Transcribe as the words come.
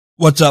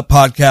What's up,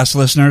 podcast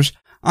listeners?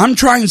 I'm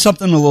trying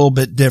something a little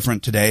bit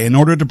different today in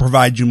order to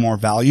provide you more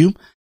value,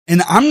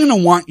 and I'm going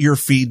to want your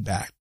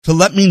feedback to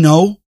let me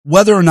know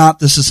whether or not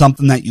this is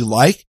something that you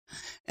like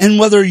and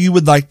whether you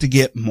would like to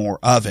get more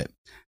of it.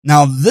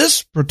 Now,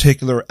 this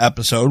particular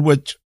episode,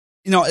 which,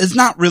 is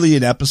not really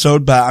an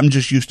episode, but I'm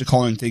just used to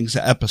calling things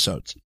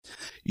episodes.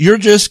 You're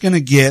just going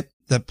to get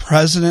the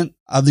President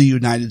of the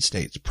United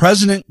States,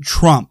 President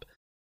Trump,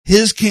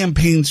 his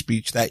campaign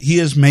speech that he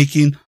is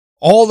making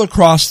all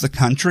across the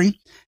country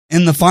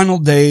in the final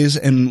days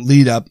and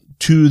lead up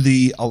to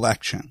the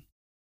election.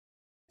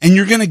 And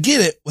you're going to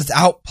get it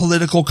without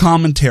political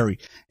commentary,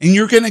 and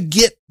you're going to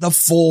get the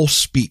full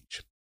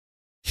speech.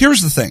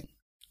 Here's the thing.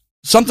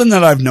 Something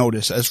that I've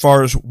noticed as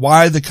far as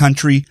why the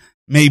country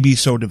may be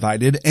so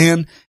divided,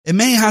 and it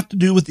may have to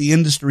do with the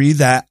industry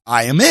that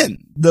I am in,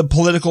 the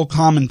political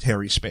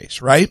commentary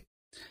space, right?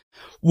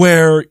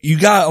 Where you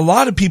got a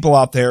lot of people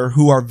out there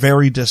who are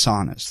very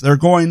dishonest. They're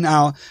going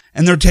out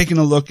and they're taking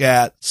a look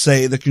at,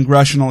 say, the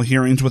congressional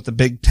hearings with the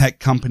big tech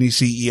company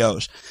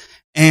CEOs.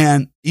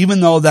 And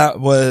even though that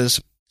was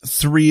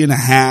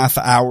 3.5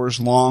 hours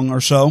long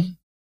or so,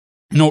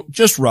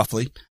 just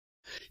roughly,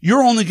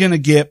 you're only going to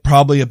get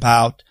probably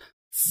about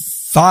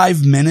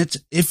 5 minutes,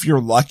 if you're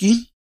lucky,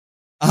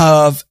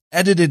 of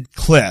edited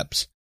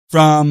clips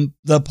from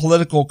the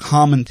political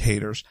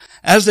commentators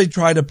as they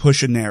try to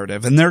push a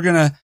narrative. And they're going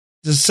to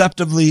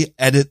deceptively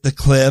edit the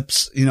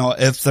clips,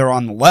 if they're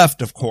on the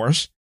left, of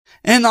course,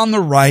 and on the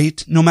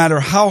right, no matter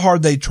how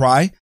hard they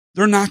try,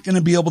 they're not going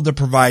to be able to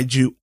provide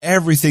you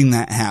everything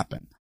that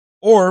happened.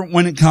 Or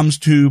when it comes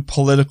to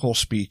political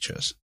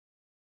speeches,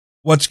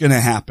 what's going to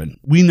happen?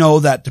 We know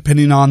that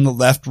depending on the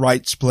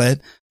left-right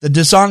split, the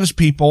dishonest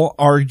people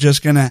are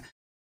just going to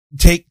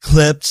take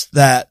clips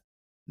that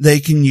they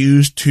can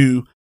use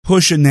to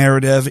push a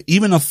narrative,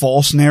 even a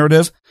false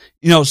narrative,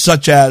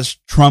 such as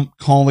Trump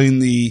calling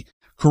the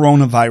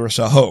coronavirus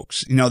a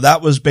hoax.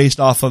 That was based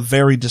off of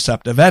very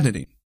deceptive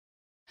editing.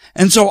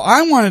 And so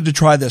I wanted to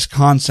try this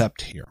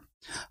concept here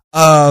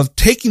of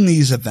taking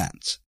these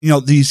events,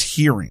 these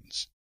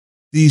hearings,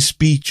 these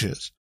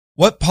speeches,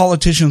 what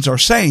politicians are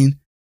saying,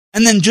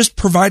 and then just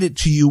provide it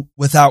to you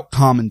without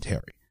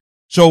commentary.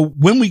 So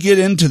when we get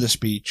into the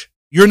speech,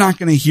 you're not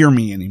going to hear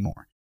me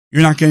anymore.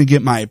 You're not going to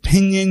get my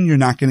opinion. You're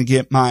not going to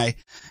get my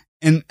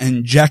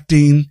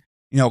injecting,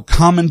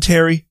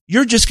 commentary.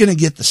 You're just going to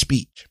get the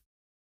speech.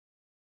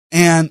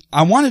 And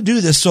I want to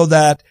do this so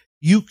that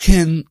you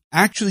can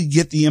actually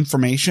get the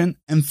information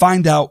and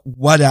find out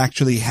what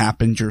actually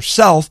happened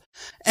yourself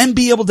and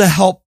be able to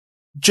help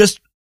just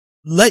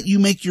let you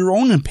make your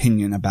own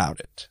opinion about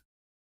it.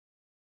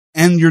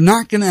 And you're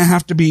not going to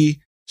have to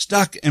be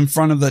stuck in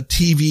front of a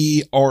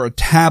TV or a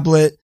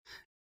tablet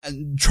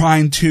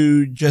trying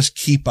to just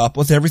keep up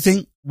with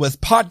everything. With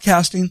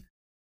podcasting,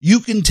 you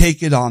can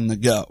take it on the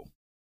go.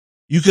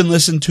 You can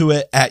listen to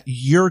it at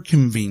your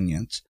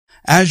convenience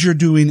as you're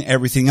doing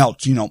everything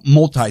else,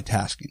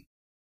 multitasking.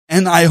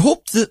 And I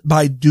hope that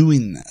by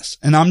doing this,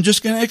 and I'm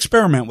just going to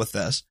experiment with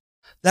this,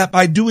 that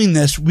by doing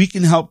this, we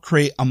can help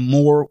create a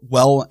more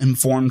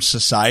well-informed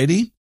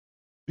society.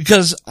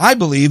 Because I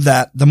believe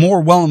that the more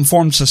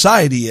well-informed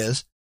society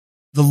is,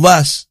 the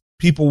less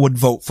people would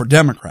vote for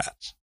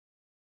Democrats.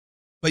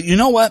 But you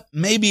know what?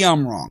 Maybe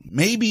I'm wrong.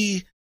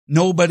 Maybe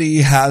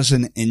nobody has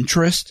an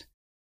interest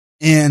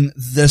in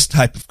this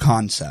type of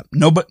concept.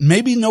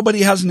 Maybe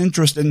nobody has an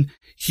interest in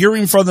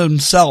hearing for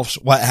themselves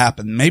what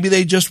happened. Maybe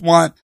they just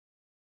want,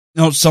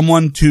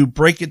 someone to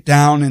break it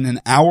down in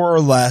an hour or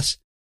less,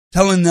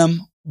 telling them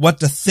what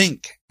to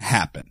think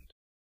happened,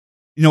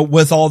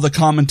 with all the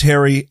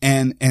commentary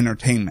and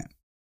entertainment.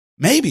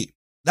 Maybe.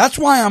 That's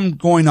why I'm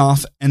going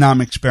off and I'm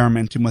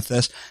experimenting with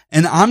this,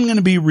 and I'm going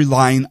to be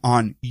relying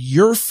on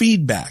your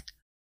feedback.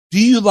 Do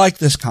you like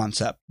this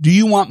concept? Do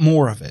you want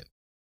more of it?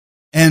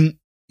 And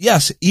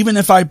yes, even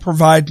if I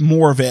provide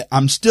more of it,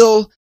 I'm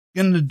still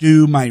going to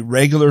do my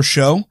regular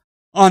show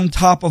on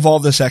top of all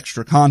this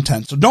extra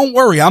content. So don't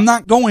worry, I'm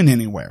not going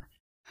anywhere.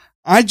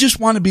 I just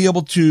want to be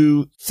able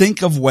to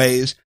think of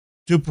ways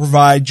to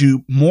provide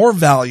you more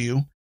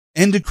value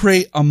and to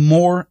create a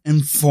more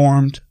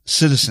informed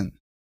citizen.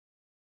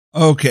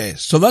 Okay,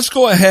 so let's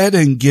go ahead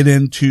and get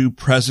into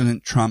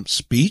President Trump's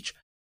speech.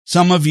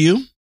 Some of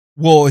you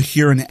will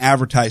hear an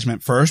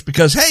advertisement first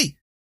because, hey,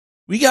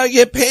 we got to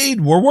get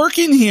paid. We're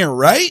working here,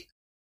 right?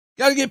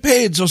 Got to get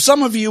paid. So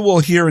some of you will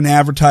hear an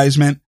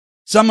advertisement.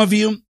 Some of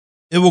you,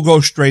 it will go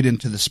straight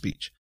into the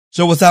speech.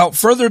 So without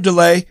further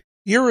delay,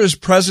 here is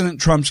President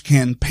Trump's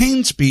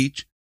campaign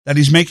speech that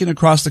he's making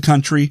across the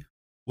country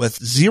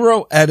with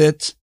 0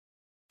 edits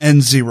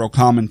and 0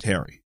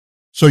 commentary.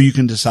 So you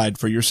can decide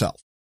for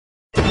yourself.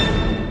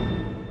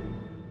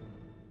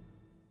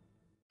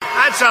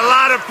 That's a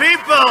lot of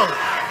people.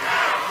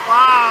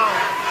 Wow.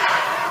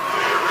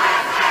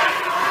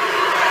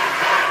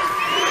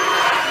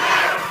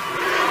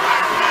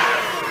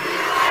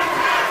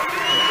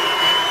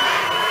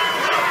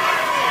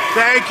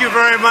 Thank you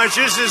very much.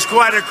 This is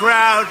quite a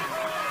crowd.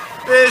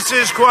 This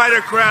is quite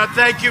a crowd.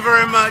 Thank you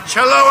very much.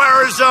 Hello,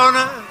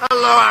 Arizona.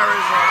 Hello,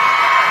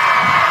 Arizona.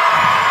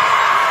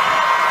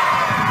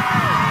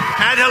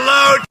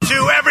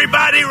 to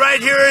everybody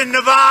right here in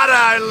Nevada.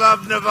 I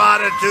love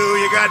Nevada, too.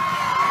 You got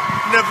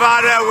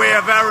Nevada, we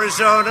have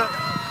Arizona.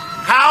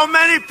 How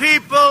many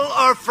people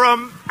are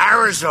from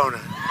Arizona?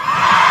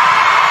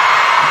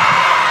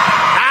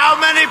 How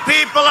many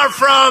people are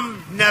from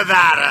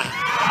Nevada?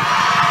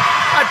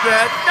 Not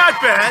bad,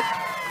 not bad.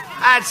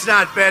 That's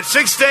not bad.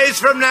 6 days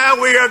from now,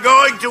 we are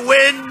going to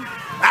win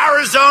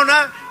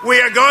Arizona.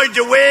 We are going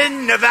to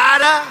win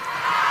Nevada.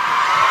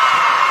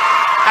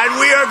 And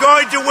we are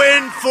going to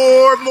win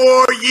 4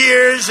 more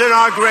years in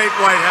our great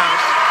White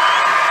House.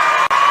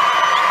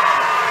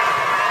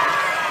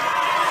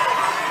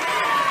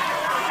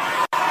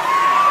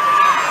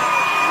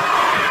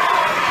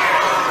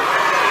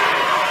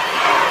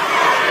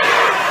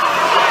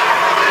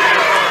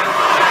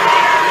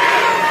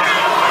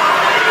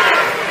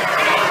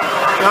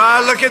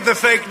 Look at the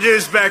fake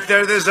news back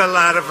there. There's a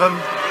lot of them.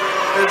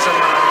 There's a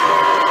lot of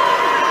them.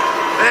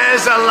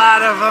 There's a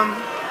lot of them.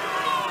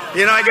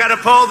 You know, I got a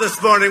poll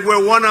this morning.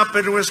 We're one up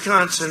in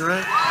Wisconsin,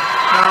 right?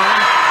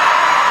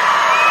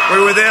 No?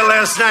 We were there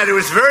last night. It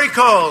was very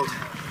cold.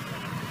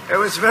 It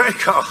was very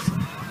cold.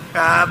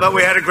 But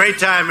we had a great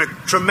time. A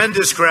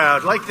tremendous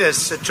crowd. Like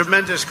this, a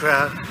tremendous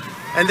crowd.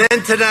 And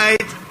then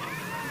tonight,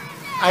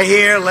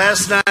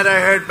 last night I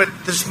heard, but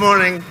this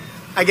morning,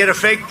 I get a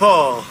fake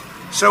poll.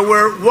 So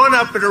we're one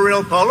up in a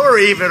real poll, or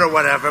even, or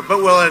whatever, but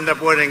we'll end up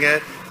winning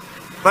it.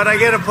 But I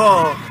get a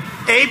poll.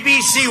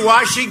 ABC,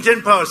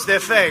 Washington Post,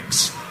 they're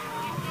fakes.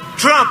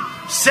 Trump,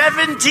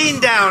 17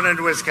 down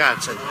in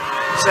Wisconsin.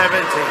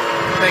 17.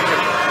 Think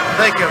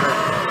of it.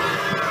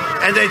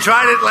 And they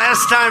tried it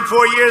last time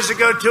 4 years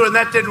ago, too, and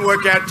that didn't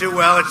work out too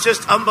well. It's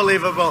just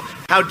unbelievable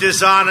how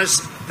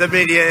dishonest the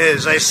media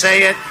is. I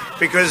say it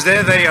because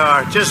there they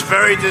are, just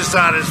very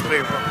dishonest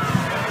people.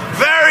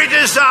 Very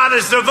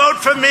dishonest. The vote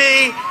for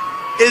me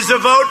is a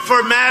vote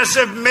for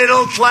massive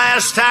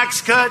middle-class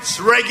tax cuts,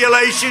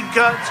 regulation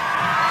cuts,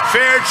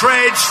 fair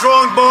trade,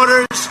 strong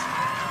borders,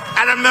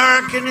 and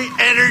American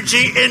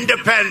energy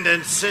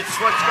independence. It's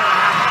what's going to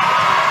happen.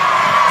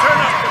 Turn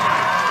up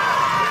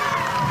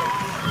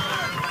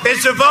the mic.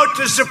 It's a vote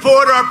to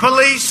support our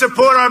police,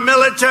 support our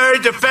military,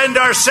 defend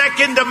our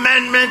Second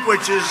Amendment,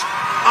 which is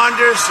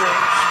under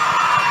siege.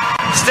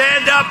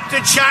 Stand up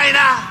to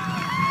China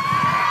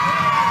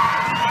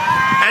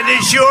and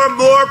ensure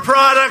more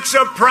products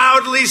are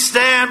proudly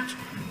stamped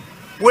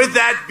with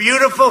that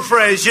beautiful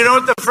phrase. You know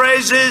what the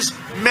phrase is?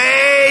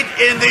 Made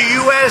in the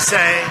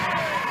USA.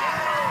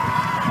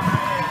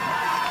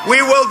 We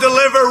will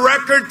deliver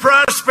record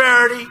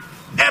prosperity,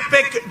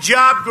 epic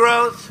job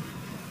growth,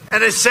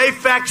 and a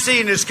safe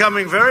vaccine is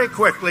coming very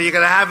quickly. You're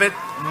going to have it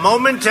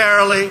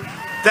momentarily.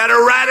 That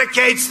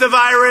eradicates the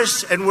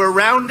virus, and we're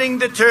rounding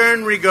the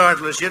turn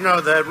regardless. You know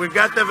that. We've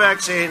got the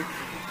vaccine.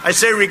 I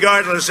say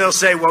regardless, they'll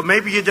say, well,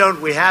 maybe you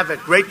don't. We have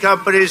it. Great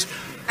companies.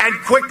 And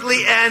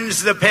quickly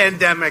ends the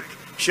pandemic.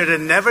 Should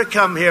have never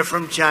come here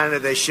from China.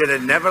 They should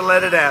have never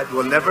let it out.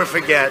 We'll never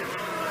forget.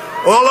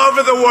 All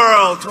over the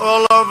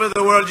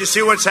world. You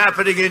see what's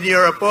happening in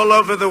Europe. All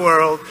over the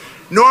world.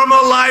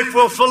 Normal life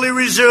will fully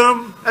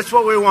resume. That's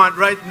what we want,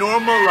 right?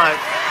 Normal life.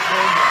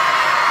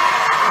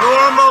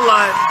 Normal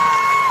life.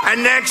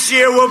 And next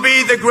year will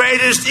be the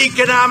greatest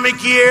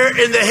economic year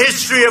in the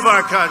history of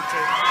our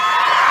country.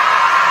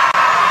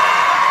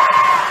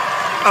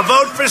 A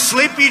vote for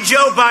Sleepy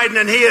Joe Biden,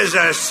 and he is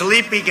a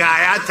sleepy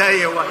guy, I'll tell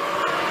you what.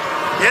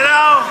 You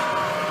know,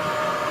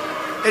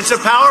 it's a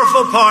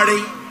powerful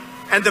party,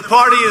 and the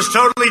party is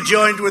totally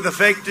joined with the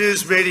fake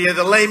news media,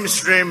 the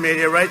lamestream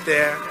media right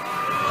there.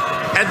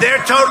 And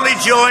they're totally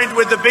joined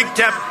with the big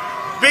tech.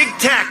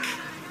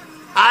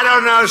 I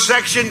don't know,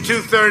 Section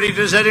 230.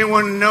 Does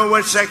anyone know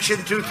what Section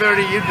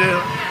 230 you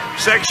do?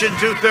 Section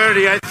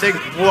 230, I think,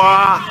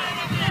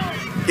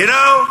 you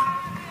know,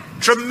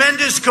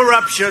 tremendous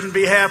corruption on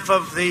behalf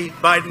of the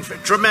Biden.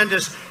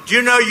 Tremendous. Do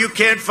you know you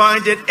can't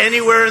find it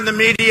anywhere in the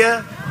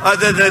media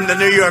other than the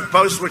New York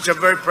Post, which I'm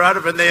very proud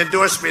of, and they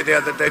endorsed me the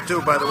other day,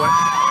 too, by the way.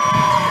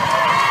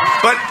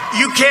 But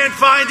you can't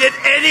find it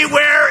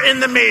anywhere in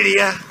the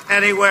media,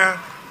 anywhere.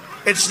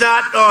 It's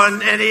not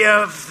on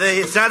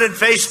it's not in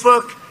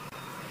Facebook.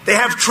 They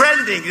have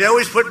trending. They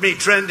always put me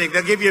trending.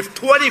 They'll give you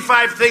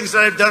 25 things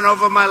that I've done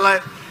over my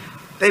life.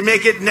 They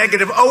make it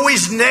negative,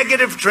 always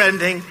negative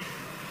trending.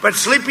 But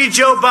Sleepy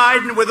Joe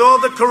Biden, with all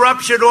the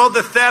corruption, all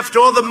the theft,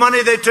 all the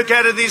money they took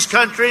out of these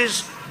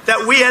countries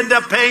that we end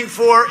up paying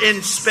for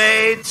in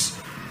spades,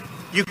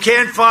 you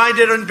can't find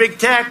it on big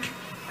tech,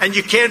 and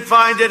you can't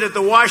find it at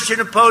the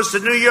Washington Post, the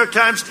New York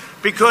Times,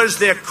 because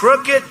they're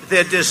crooked,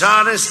 they're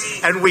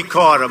dishonest, and we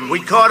caught them. We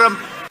caught them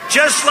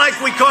just like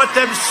we caught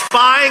them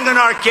spying on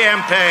our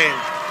campaign.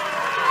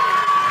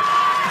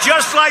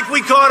 Just like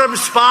we caught them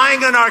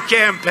spying on our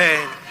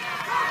campaign.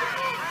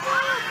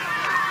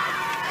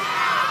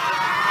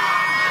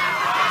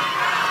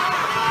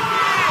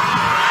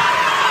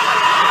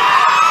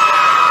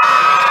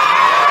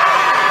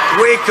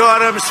 We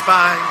caught him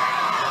spying.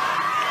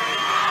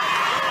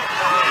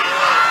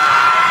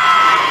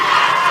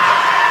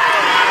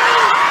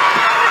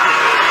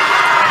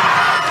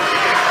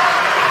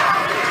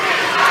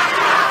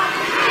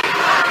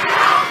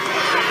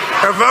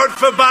 vote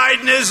for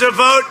Biden is a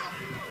vote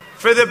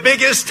for the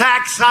biggest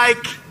tax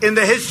hike in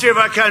the history of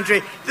our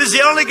country. This is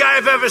the only guy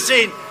I've ever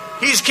seen.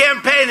 He's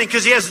campaigning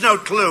because he has no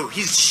clue.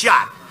 He's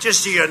shot,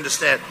 just so you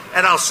understand.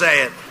 And I'll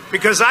say it.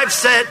 Because I've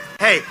said,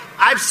 hey,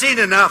 I've seen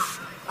enough.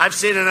 I've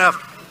seen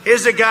enough.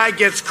 Here's a guy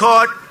gets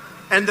caught,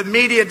 and the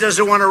media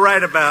doesn't want to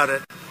write about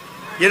it.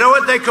 You know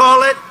what they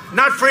call it?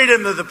 Not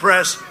freedom of the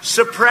press,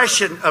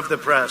 suppression of the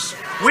press.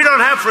 We don't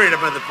have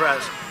freedom of the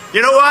press.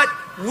 You know what?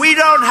 We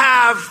don't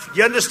have,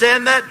 you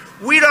understand that?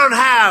 We don't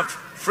have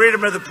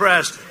freedom of the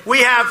press.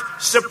 We have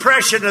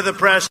suppression of the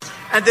press.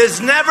 And there's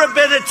never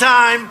been a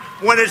time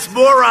when it's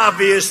more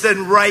obvious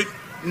than right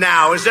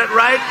now. Is that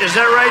right? Is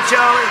that right,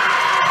 Charlie?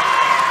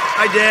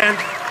 Hi, Dan.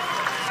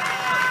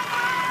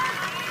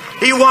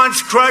 He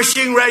wants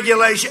crushing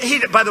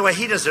regulation. By the way,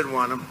 he doesn't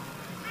want them.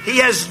 He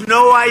has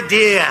no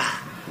idea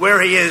where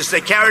he is.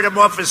 They carried him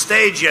off the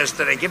stage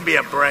yesterday. Give me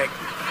a break.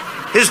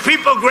 His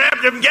people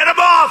grabbed him. Get him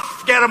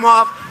off. Get him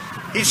off.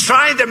 He's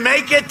trying to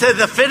make it to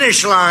the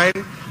finish line.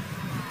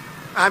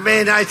 I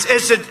mean,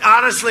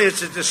 honestly,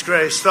 it's a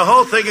disgrace. The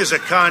whole thing is a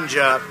con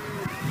job.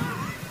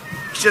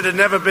 Should have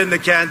never been the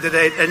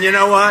candidate. And you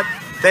know what?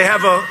 They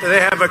have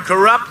a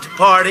corrupt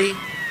party.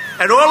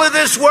 And all of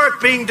this work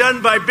being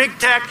done by big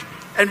tech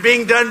and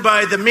being done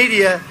by the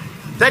media,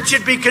 that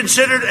should be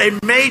considered a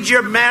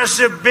major,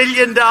 massive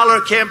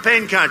billion-dollar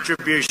campaign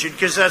contribution,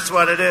 because that's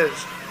what it is.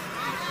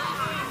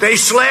 They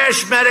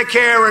slash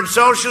Medicare and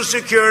Social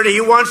Security.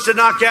 He wants to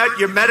knock out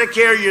your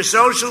Medicare, your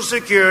Social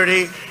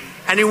Security,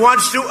 and he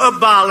wants to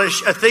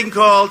abolish a thing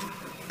called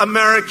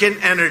American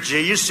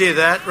energy. You see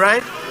that,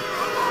 right?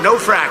 No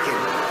fracking.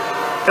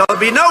 There'll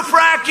be no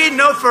fracking.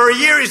 No, for a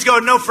year he's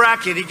going, no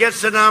fracking. He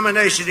gets the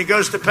nomination. He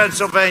goes to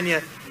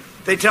Pennsylvania.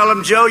 They tell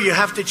him, Joe, you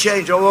have to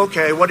change. Oh,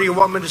 okay. What do you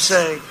want me to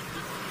say?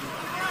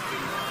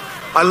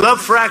 I love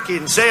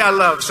fracking. Say I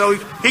love. So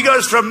he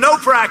goes from no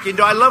fracking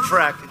to I love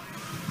fracking.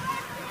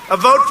 A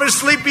vote for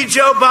Sleepy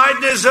Joe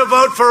Biden is a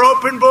vote for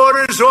open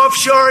borders,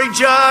 offshoring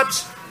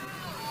jobs,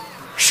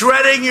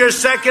 shredding your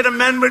Second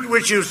Amendment,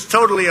 which is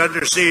totally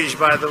under siege,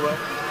 by the way.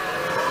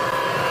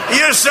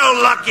 You're so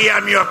lucky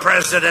I'm your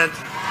president.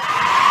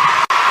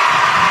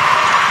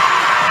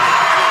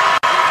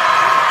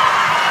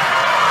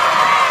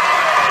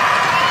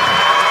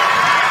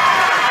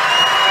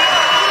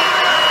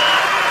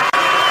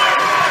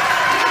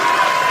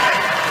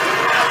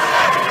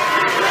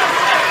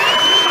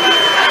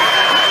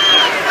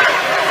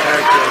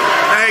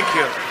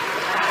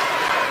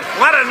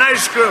 What a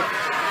nice group.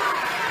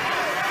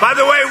 By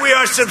the way, we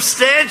are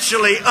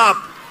substantially up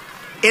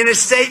in a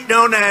state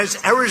known as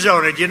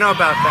Arizona. Do you know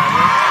about that,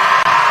 right?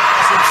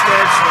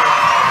 Substantially.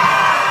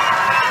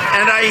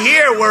 And I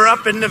hear we're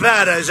up in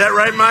Nevada. Is that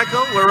right,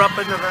 Michael? We're up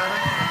in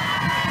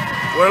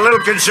Nevada? We're a little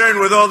concerned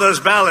with all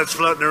those ballots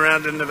floating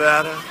around in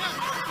Nevada.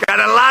 Got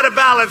a lot of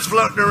ballots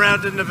floating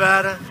around in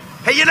Nevada.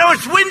 Hey, you know,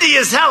 it's windy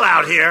as hell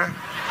out here.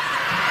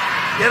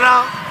 You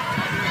know?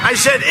 I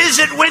said, is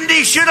it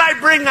windy? Should I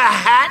bring a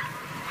hat?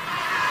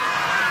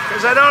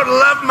 Because I don't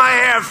love my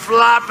hair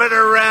flopping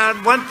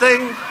around. One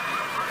thing,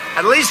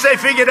 at least they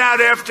figured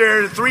out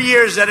after 3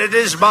 years that it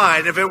is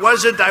mine. If it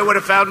wasn't, I would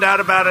have found out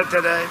about it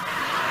today.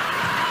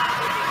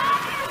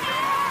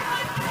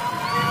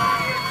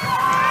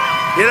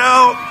 You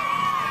know,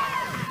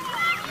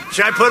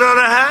 should I put on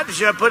a hat?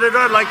 Should I put it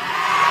on like...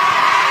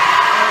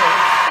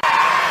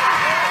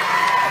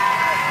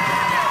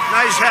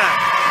 Nice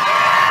hat.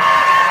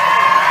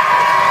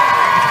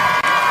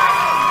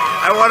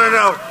 I want to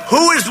know,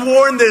 who has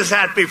worn this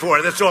hat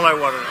before? That's all I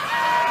want to know.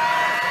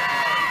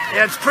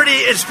 Yeah, it's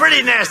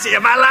pretty nasty.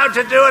 Am I allowed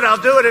to do it? I'll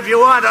do it if you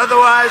want.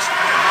 Otherwise...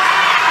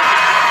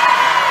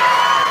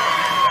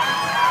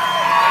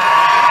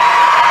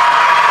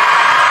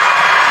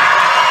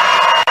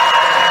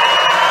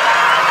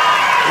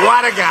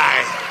 What a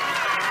guy.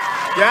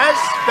 Yes?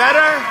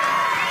 Better?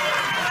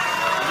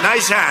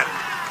 Nice hat.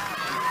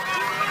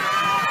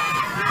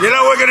 You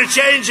know, we're going to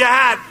change the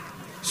hat.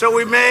 So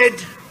we made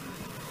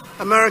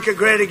America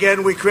great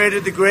again. We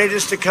created the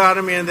greatest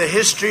economy in the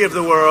history of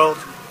the world.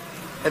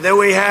 And then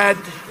we had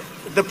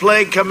the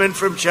plague come in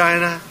from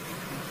China.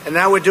 And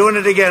now we're doing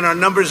it again. Our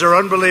numbers are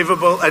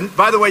unbelievable. And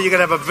by the way, you're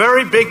going to have a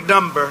very big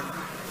number.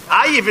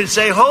 I even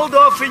say hold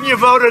off in your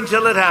vote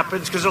until it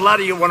happens, because a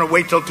lot of you want to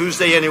wait till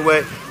Tuesday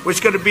anyway, which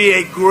is going to be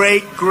a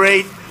great,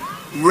 great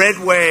red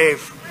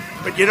wave.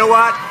 But you know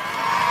what?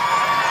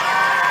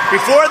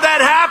 Before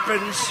that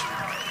happens,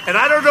 and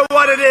I don't know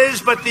what it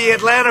is, but the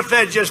Atlanta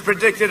Fed just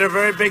predicted a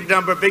very big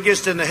number,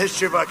 biggest in the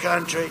history of our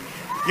country.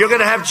 You're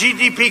going to have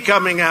GDP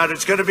coming out.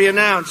 It's going to be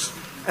announced.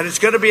 And it's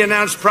going to be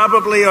announced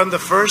probably on the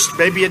 1st,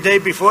 maybe a day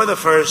before the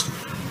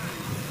 1st.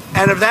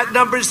 And if that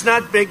number's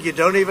not big, you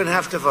don't even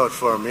have to vote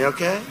for me,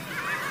 okay?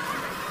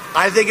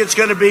 I think it's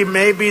going to be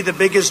maybe the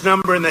biggest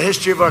number in the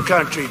history of our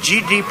country,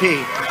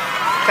 GDP.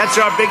 That's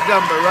our big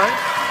number, right?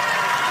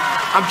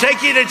 I'm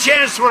taking a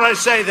chance when I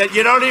say that.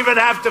 You don't even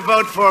have to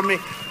vote for me.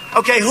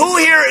 Okay, who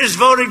here is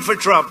voting for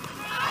Trump?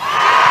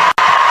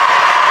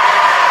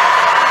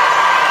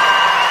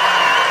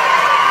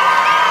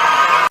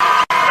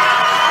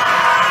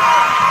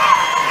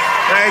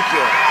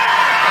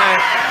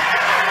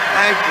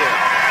 Thank you.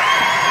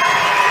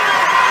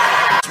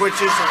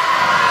 Switches.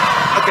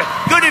 Okay.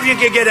 Good if you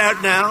can get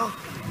out now.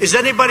 Is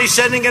anybody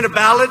sending in a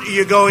ballot, or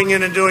you going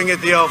in and doing it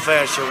the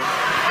old-fashioned way?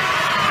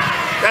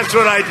 That's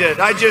what I did.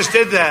 I just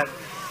did that.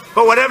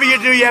 But whatever you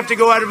do, you have to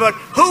go out and vote.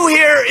 Who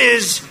here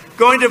is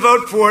going to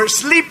vote for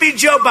Sleepy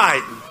Joe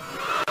Biden?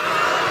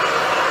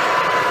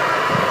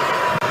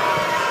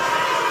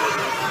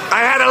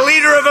 I had a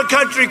leader of a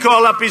country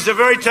call up. He's a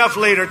very tough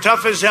leader,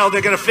 tough as hell.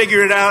 They're going to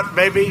figure it out,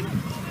 maybe.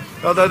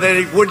 Although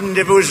they wouldn't,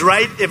 if it was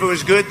right, if it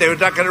was good, they were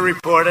not going to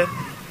report it.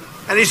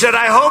 And he said,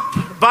 I hope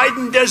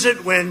Biden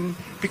doesn't win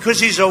because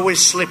he's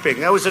always sleeping.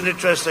 That was an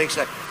interesting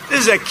thing.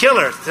 This is a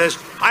killer. Says,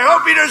 I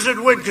hope he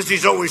doesn't win because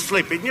he's always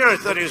sleeping. You know, I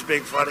thought he was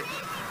being funny.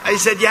 I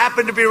said, you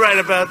happen to be right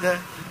about that.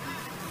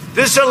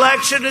 This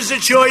election is a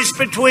choice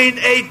between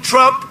a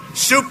Trump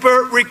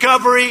super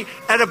recovery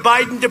and a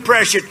Biden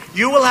depression.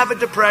 You will have a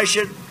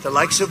depression, the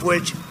likes of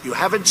which you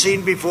haven't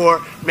seen before,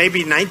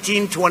 maybe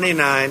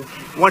 1929.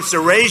 Wants to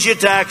raise your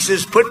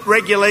taxes, put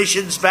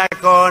regulations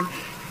back on.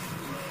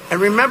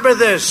 And remember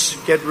this,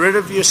 get rid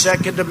of your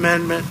Second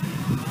Amendment.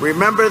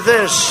 Remember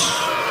this.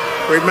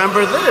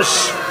 Remember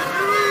this.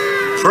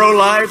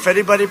 Pro-life,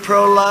 anybody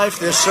pro-life?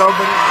 There's so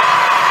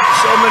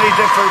many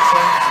different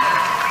things.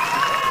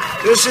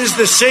 This is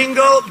the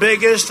single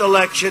biggest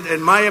election,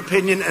 in my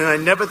opinion, and I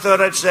never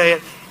thought I'd say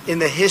it, in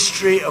the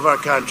history of our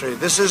country.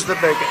 This is the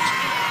biggest.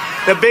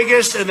 The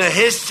biggest in the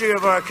history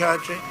of our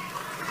country.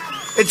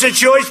 It's a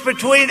choice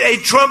between a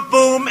Trump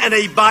boom and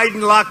a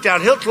Biden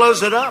lockdown. He'll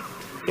close it up.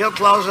 He'll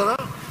close it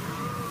up.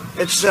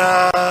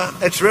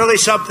 It's really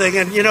something.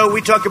 And, you know,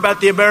 we talk about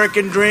the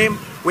American dream.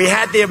 We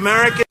had the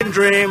American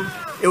dream.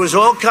 It was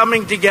all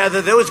coming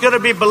together. There was going to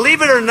be,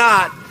 believe it or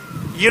not,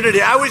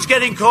 unity. I was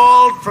getting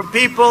called from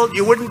people,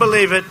 you wouldn't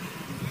believe it.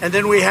 And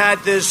then we had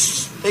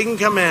this thing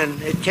come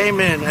in. It came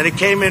in, and it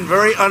came in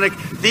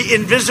the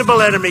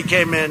invisible enemy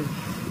came in.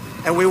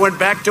 And we went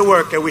back to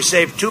work, and we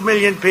saved 2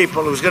 million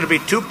people. It was going to be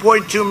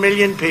 2.2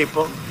 million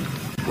people.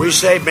 We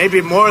saved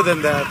maybe more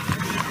than that.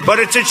 But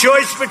it's a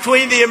choice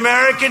between the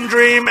American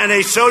dream and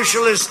a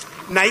socialist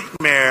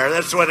nightmare.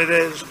 That's what it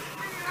is.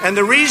 And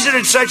the reason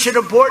it's such an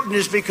important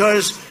is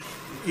because,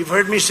 you've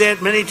heard me say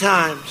it many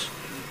times,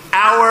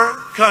 our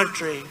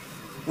country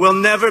will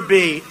never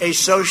be a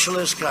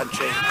socialist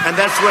country. And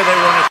that's where they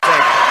want to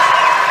take us.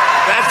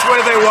 That's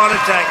where they want to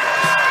take us.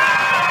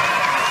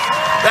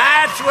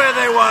 That's where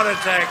they want to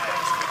take us.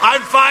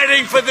 I'm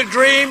fighting for the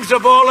dreams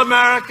of all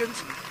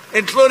Americans,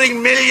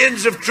 including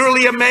millions of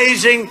truly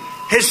amazing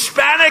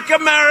Hispanic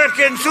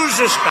Americans. Who's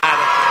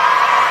Hispanic?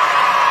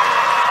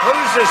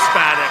 Who's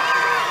Hispanic?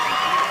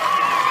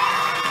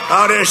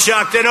 Oh, they're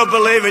shocked. They don't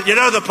believe it. You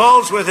know, the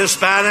polls with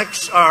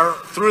Hispanics are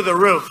through the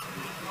roof.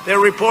 They're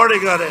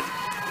reporting on it.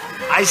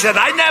 I said,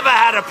 I never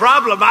had a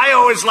problem. I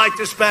always liked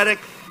Hispanic,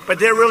 but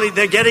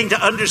they're getting to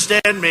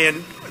understand me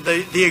and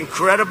the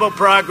incredible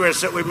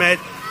progress that we made.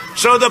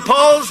 So the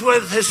polls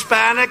with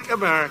Hispanic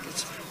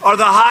Americans are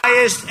the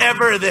highest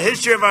ever in the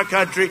history of our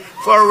country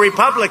for a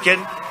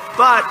Republican,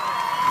 but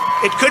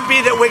it could be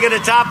that we're going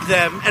to top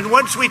them. And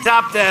once we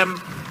top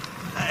them,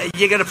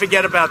 you're going to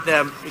forget about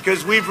them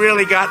because we've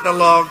really gotten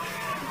along.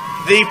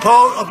 The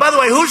poll, oh, by the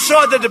way, who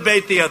saw the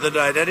debate the other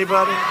night?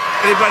 Anybody?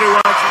 Anybody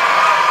watching?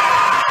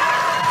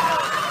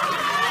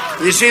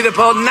 You see the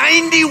poll?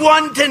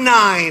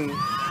 91-9.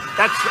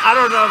 That's, I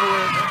don't know the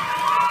word.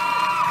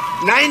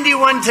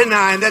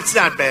 91-9. That's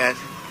not bad.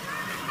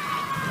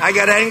 I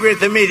got angry at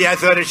the media. I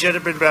thought it should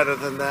have been better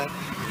than that.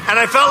 And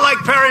I felt like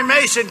Perry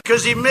Mason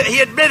because he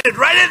admitted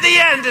right at the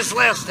end his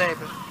last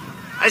statement.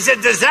 I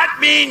said, does that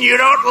mean you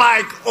don't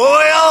like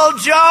oil,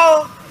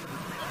 Joe?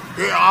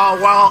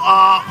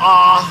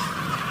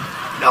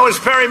 No, it's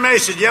Perry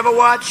Mason. You ever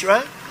watch,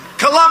 right?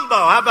 Columbo.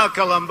 How about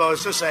Columbo?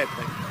 It's the same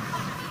thing.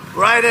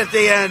 Right at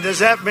the end, does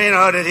that mean,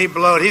 oh, did he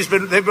blow it?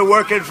 They've been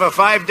working for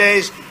 5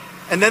 days,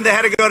 and then they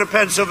had to go to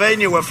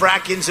Pennsylvania where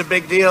fracking's a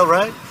big deal,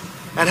 right?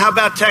 And how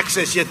about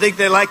Texas? You think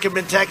they like him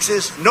in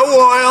Texas? No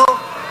oil.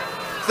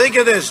 Think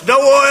of this. No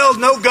oil,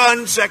 no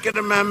guns, Second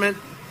Amendment,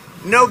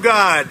 no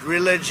God,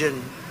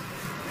 religion.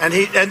 And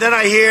then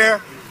I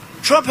hear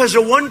Trump has a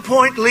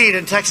 1-point lead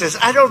in Texas.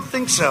 I don't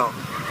think so.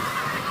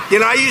 You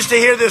know, I used to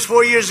hear this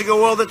 4 years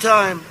ago all the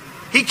time.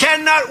 He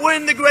cannot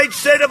win the great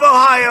state of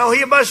Ohio.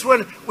 He must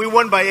win. We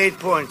won by 8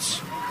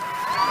 points.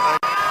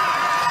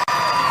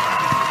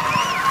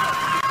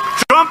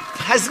 Trump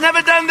has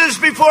never done this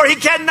before. He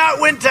cannot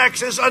win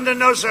Texas under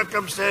no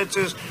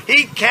circumstances.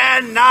 He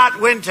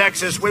cannot win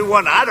Texas. We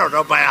won, I don't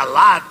know, by a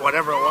lot,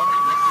 whatever it was.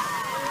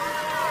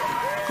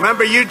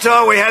 Remember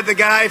Utah? We had the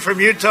guy from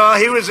Utah.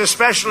 He was a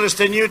specialist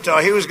in Utah.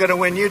 He was going to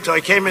win Utah.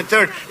 He came in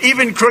third.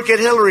 Even Crooked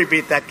Hillary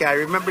beat that guy.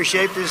 Remember,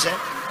 shaved his head?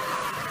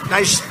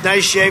 Nice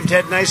shaved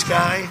head, nice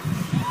guy.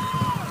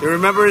 You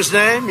remember his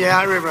name? Yeah,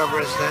 I remember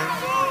his name.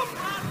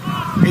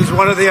 He's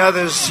one of the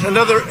others.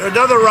 Another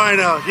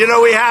rhino. You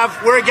know,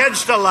 we're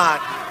against a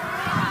lot.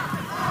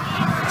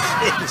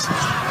 Jesus.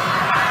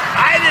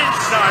 I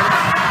didn't start it.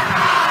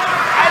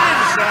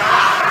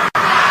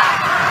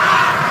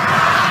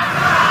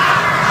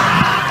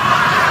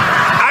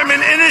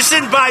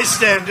 innocent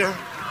bystander.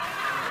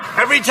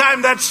 Every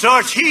time that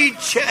starts, he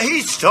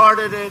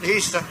started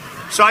it.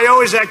 So I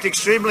always act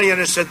extremely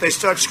innocent.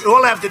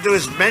 All I have to do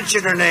is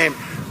mention her name.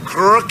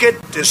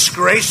 Crooked,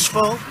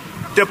 disgraceful,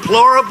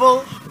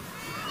 deplorable,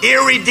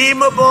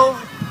 irredeemable.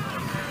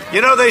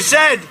 You know, they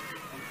said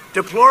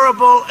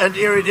deplorable and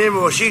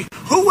irredeemable.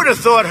 Who would have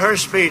thought her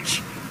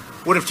speech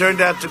would have turned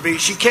out to be?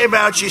 She came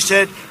out, she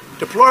said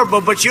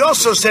deplorable, but she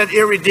also said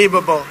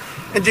irredeemable.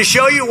 And to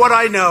show you what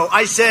I know,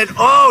 I said,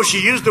 oh,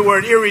 she used the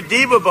word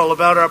irredeemable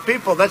about our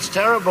people. That's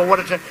terrible.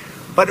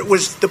 But it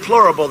was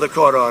deplorable that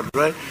caught on,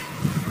 right?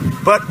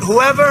 But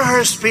whoever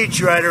her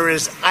speechwriter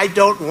is, I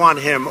don't want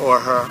him or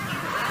her.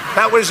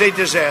 That was a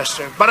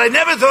disaster. But I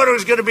never thought it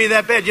was going to be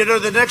that bad. You know,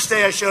 the next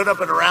day I showed up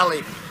at a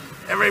rally.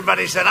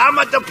 Everybody said, I'm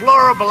a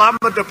deplorable.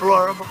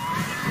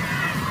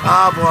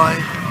 Oh,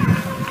 boy.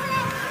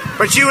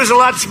 But she was a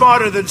lot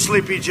smarter than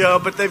Sleepy Joe,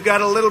 but they've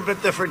got a little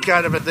bit different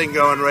kind of a thing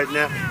going right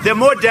now. They're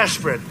more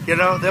desperate, you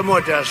know? They're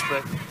more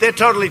desperate. They're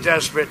totally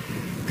desperate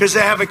because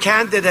they have a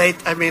candidate.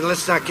 I mean,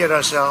 let's not kid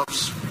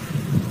ourselves.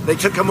 They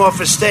took him off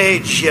a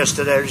stage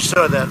yesterday. You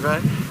saw that,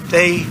 right?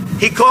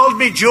 He called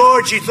me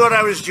George. He thought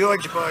I was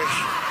George Bush.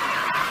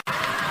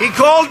 He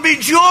called me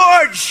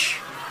George.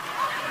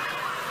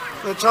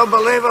 It's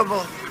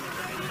unbelievable.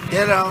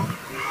 You know,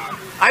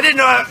 I didn't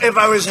know if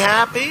I was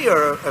happy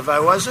or if I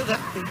wasn't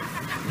happy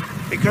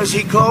because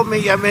he called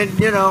me. I mean,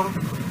 you know,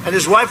 and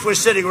his wife was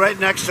sitting right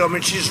next to him,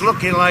 and she's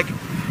looking like,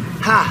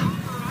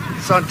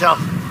 Santel,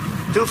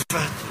 too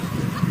fat.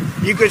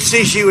 You could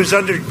see she was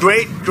under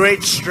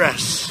great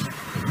stress.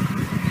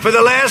 For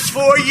the last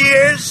 4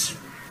 years,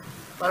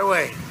 by the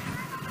way,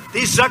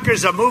 these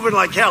suckers are moving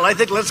like hell. I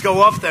think let's go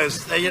off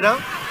those, you know?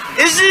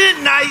 Isn't it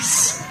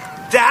nice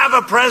to have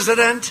a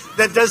president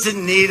that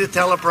doesn't need a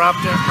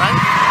teleprompter, right?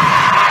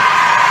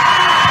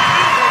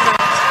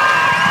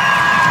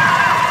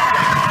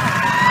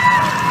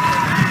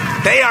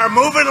 They are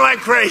moving like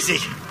crazy.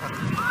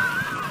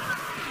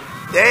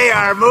 They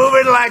are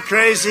moving like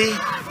crazy,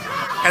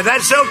 and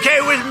that's okay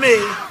with me.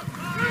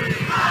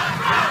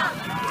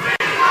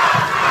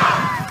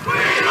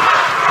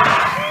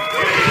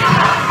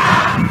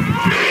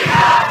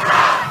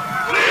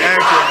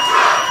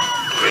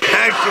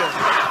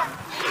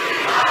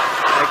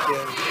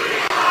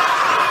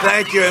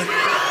 Thank you.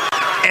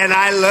 And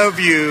I love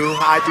you.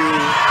 I do.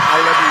 I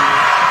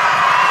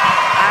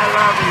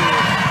love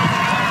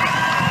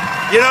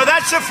you. You know,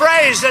 that's a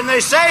phrase, and they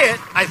say it.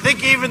 I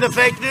think even the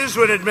fake news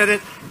would admit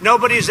it.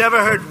 Nobody's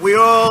ever heard, we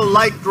all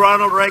liked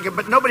Ronald Reagan,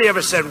 but nobody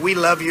ever said, we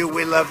love you,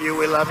 we love you,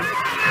 we love you.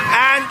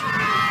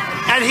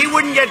 And he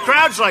wouldn't get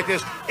crowds like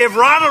this. If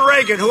Ronald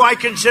Reagan, who I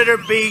consider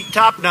be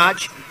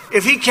top-notch,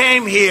 if he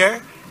came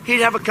here,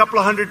 he'd have a couple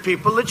of hundred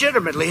people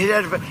legitimately.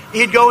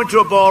 He'd go into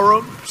a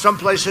ballroom,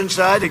 someplace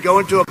inside. He'd go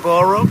into a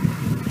ballroom,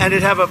 and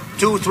he'd have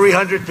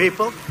 200-300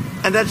 people.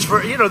 And that's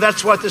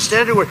that's what the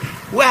standard was.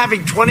 We're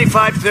having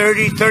 25,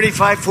 30,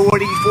 35,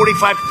 40,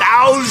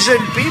 45,000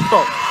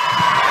 people.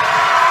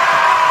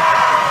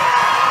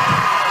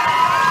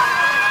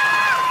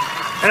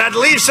 And I'd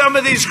leave some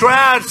of these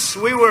crowds.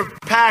 We were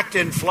packed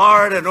in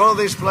Florida and all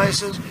these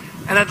places.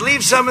 And I'd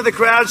leave some of the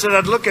crowds and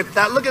I'd look at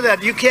that. Look at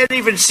that. You can't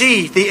even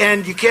see the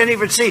end. You can't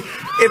even see.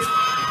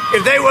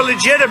 If they were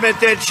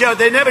legitimate, they'd show.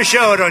 They never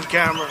show it on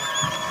camera.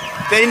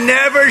 They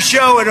never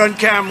show it on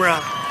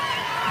camera.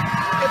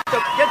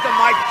 Get the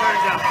mic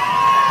turned up.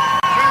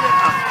 Turn it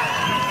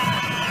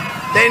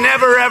up. They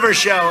never ever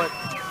show it.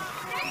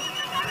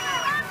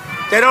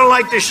 They don't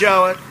like to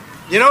show it.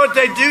 You know what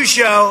they do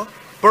show?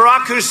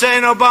 Barack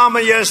Hussein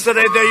Obama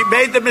yesterday, they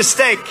made the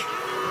mistake.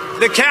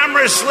 The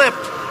camera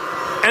slipped.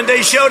 And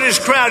they showed his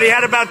crowd. He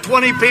had about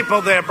 20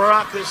 people there,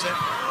 Barack Hussein.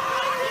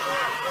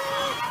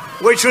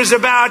 Which was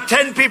about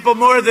 10 people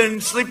more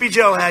than Sleepy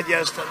Joe had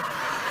yesterday.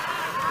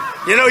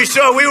 You know,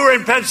 we were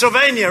in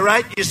Pennsylvania,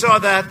 right? You saw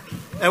that.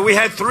 And we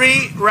had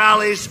 3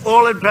 rallies,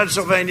 all in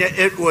Pennsylvania.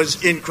 It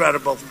was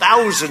incredible.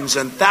 Thousands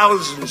and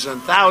thousands and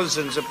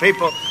thousands of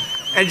people.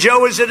 And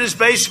Joe was in his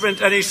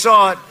basement, and he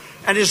saw it.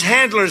 And his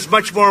handlers,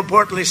 much more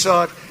importantly,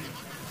 saw it.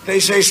 They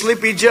say,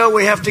 Sleepy Joe,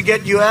 we have to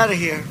get you out of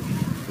here.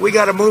 We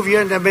got to move you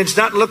in. I mean, it's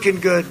not looking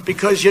good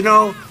because, you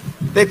know,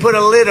 they put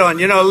a lid on,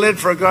 a lid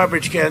for a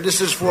garbage can.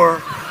 That's where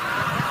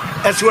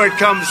it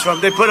comes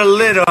from. They put a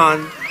lid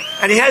on.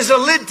 And he has a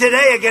lid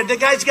today again. The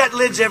guy's got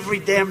lids every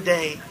damn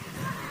day.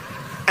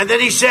 And then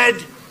he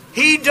said,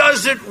 he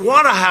doesn't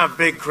want to have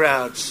big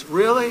crowds.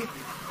 Really?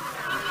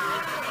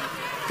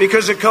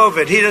 Because of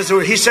COVID.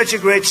 He's such a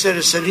great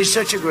citizen. He's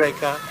such a great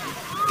guy.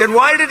 Then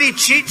why did he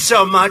cheat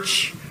so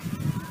much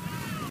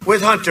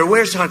with Hunter?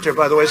 Where's Hunter,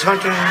 by the way? Is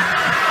Hunter?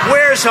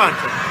 Where's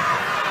Hunter?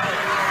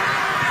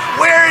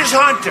 Where is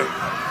Hunter?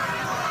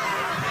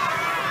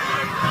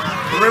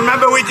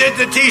 Remember we did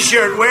the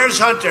T-shirt, Where's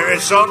Hunter?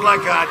 It's sold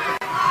like hot.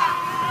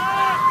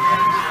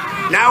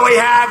 Now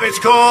it's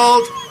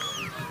called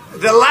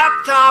The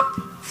Laptop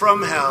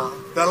from Hell.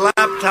 The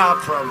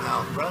Laptop from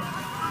Hell, bro.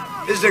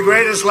 This is the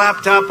greatest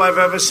laptop I've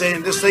ever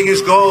seen. This thing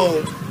is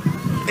gold.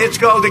 It's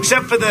gold,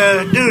 except for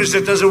the news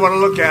that doesn't want to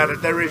look at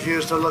it. They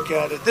refuse to look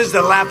at it. This is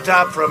the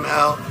laptop from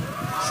hell.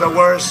 It's the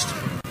worst.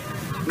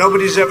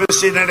 Nobody's ever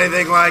seen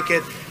anything like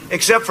it,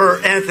 except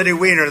for Anthony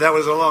Weiner. That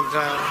was a long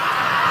time.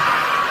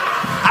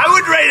 I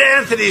would rate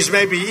Anthony's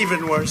maybe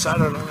even worse. I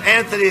don't know.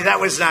 Anthony, that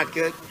was not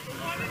good.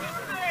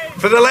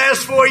 For the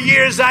last 4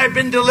 years, I've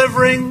been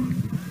delivering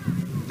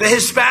the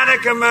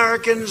Hispanic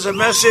Americans a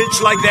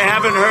message like they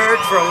haven't heard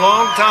for a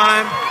long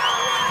time.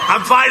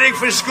 I'm fighting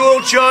for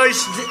school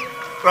choice,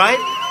 right?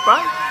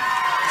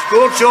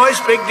 School choice,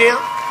 big deal.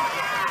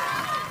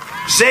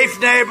 Safe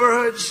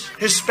neighborhoods,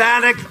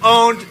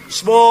 Hispanic-owned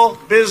small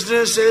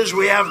businesses.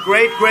 We have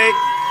great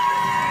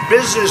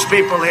business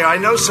people here. I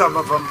know some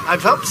of them.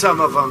 I've helped some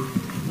of them.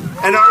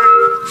 And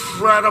are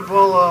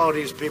incredible. Oh,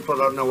 these people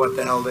don't know what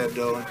the hell they're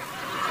doing.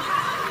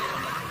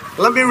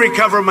 Let me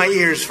recover my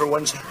ears for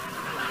 1 second.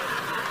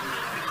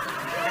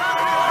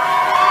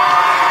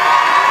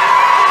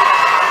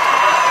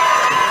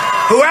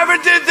 Whoever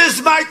did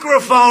this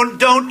microphone,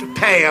 don't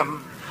pay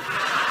him.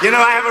 You know,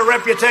 I have a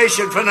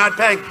reputation for not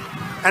paying,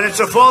 and it's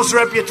a false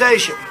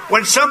reputation.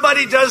 When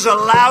somebody does a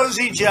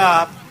lousy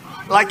job,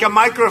 like a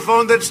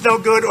microphone that's no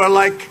good, or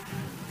like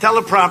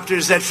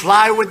teleprompters that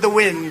fly with the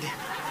wind,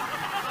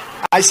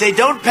 I say,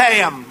 don't pay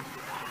him.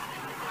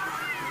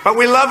 But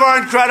we love our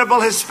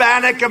incredible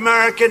Hispanic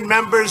American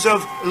members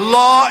of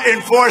law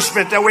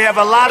enforcement, and we have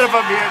a lot of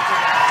them here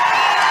today.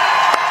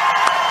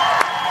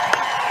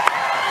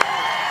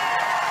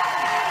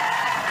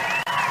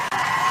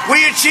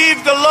 We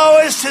achieved the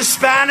lowest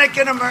Hispanic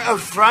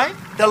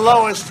the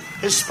lowest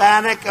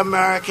Hispanic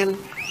American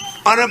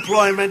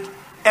unemployment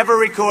ever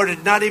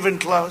recorded, not even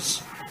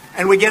close.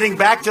 And we're getting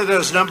back to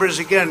those numbers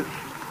again.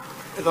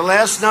 The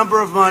last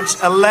number of months,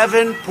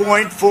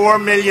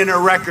 11.4 million, a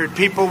record,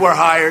 people were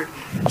hired.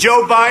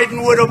 Joe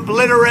Biden would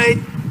obliterate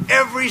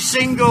every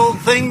single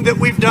thing that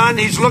we've done.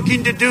 He's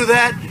looking to do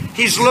that.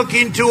 He's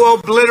looking to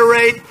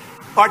obliterate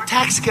our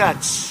tax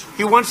cuts.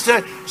 He wants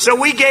to. So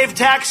we gave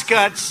tax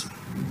cuts,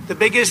 the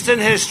biggest in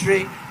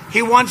history.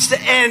 He wants to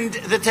end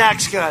the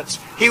tax cuts.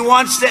 He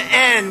wants to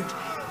end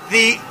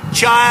the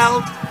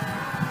child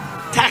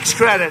tax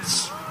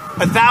credits,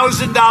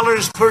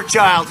 $1,000 per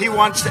child. He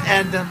wants to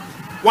end them.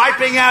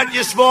 Wiping out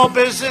your small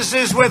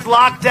businesses with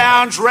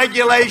lockdowns,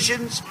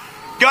 regulations,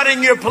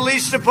 gutting your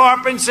police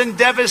departments and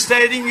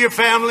devastating your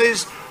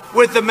families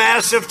with the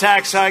massive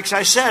tax hikes.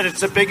 I said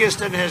it's the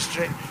biggest in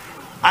history.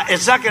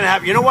 It's not going to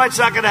happen. You know why it's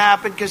not going to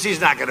happen? Because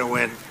he's not going to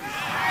win.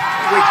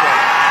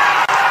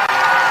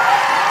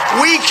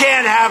 We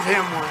can't have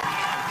him win.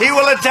 He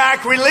will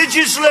attack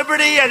religious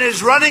liberty and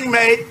his running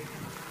mate,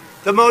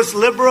 the most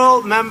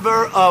liberal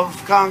member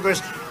of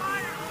Congress.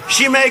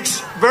 She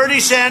makes Bernie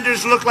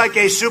Sanders look like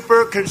a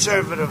super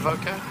conservative,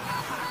 okay?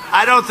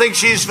 I don't think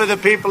she's for the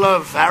people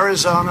of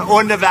Arizona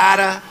or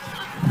Nevada.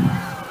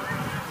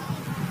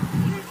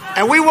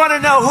 And we want to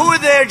know, who are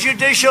their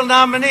judicial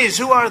nominees?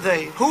 Who are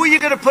they? Who are you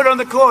going to put on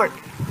the court?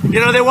 You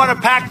know, they want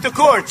to pack the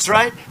courts,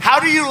 right? How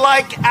do you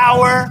like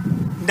our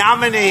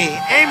nominee?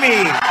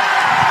 Amy.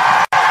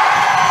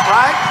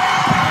 Right?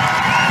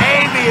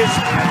 Amy is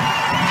good.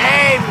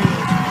 Amy.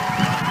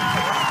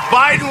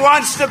 Biden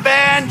wants to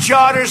ban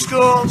charter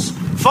schools,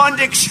 fund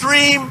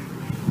extreme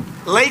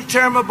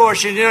late-term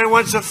abortion. You know, he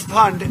wants to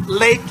fund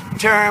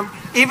late-term,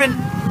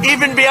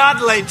 even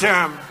beyond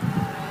late-term.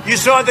 You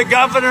saw the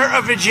governor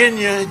of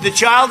Virginia, the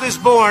child is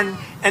born,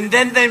 and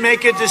then they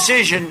make a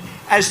decision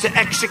as to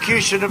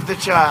execution of the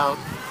child.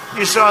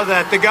 You saw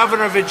that, the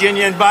governor of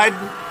Virginia, and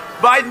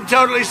Biden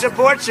totally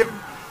supports him.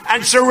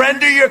 And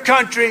surrender your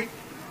country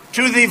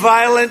to the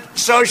violent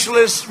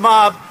socialist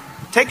mob.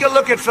 Take a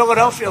look at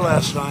Philadelphia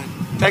last night.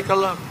 Take a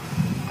look.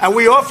 And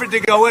we offered to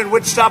go in.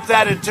 We'd stop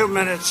that in 2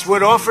 minutes.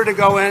 We'd offer to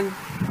go in.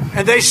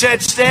 And they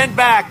said, stand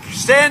back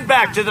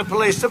to the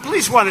police. The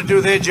police want to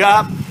do their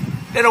job.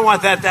 They don't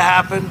want that to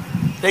happen.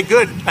 They're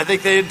good. I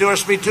think they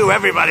endorse me too.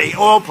 Everybody,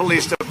 all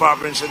police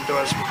departments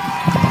endorse me.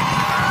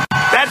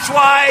 That's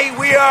why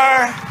we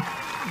are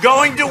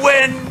going to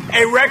win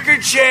a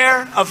record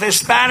share of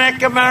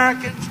Hispanic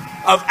Americans,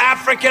 of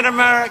African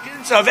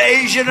Americans, of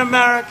Asian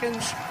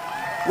Americans.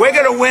 We're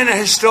going to win a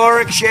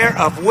historic share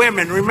of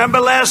women. Remember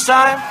last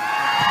time?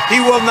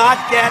 He will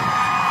not get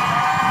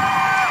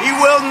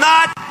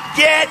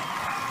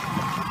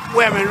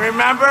women,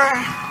 remember?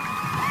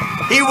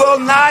 He will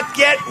not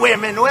get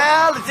women.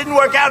 Well, it didn't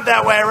work out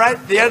that way, right?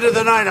 At the end of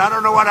the night, I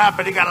don't know what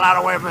happened. He got a lot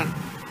of women.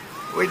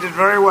 We did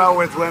very well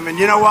with women.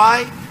 You know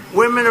why?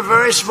 Women are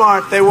very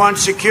smart. They want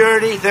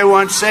security. They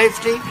want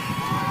safety.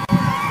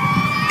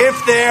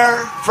 If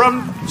they're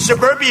from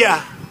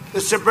suburbia,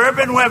 the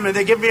suburban women,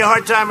 they give me a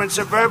hard time on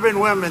suburban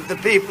women, the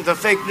people, the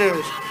fake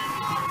news.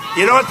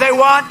 You know what they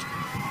want?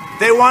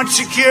 They want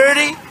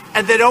security,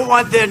 and they don't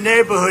want their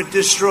neighborhood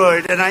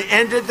destroyed. And I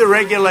ended the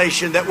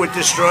regulation that would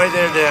destroy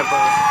their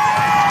neighborhood.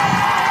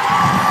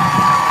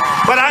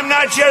 But I'm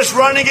not just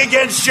running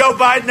against Joe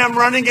Biden. I'm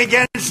running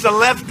against the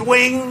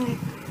left-wing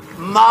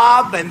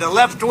mob and the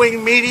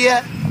left-wing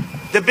media,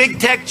 the big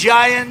tech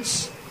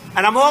giants.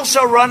 And I'm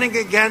also running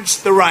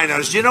against the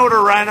rhinos. Do you know what a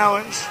rhino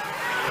is?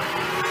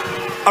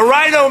 A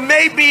rhino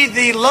may be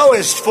the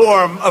lowest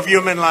form of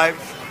human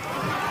life.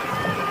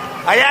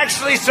 I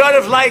actually sort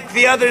of like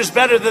the others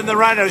better than the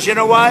rhinos. You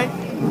know why? Wow.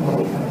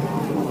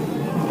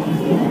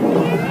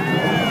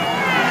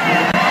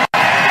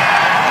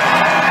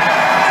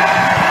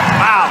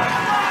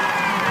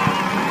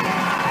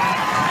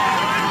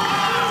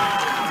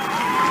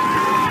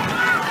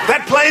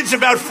 That plane's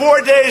about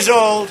 4 days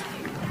old.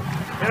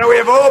 You know, we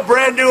have all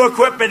brand new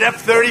equipment,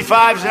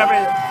 F-35s and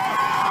everything.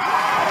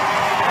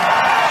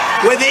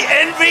 We're the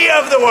envy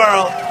of the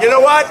world. You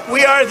know what?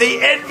 We are the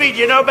envy. Do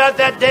you know about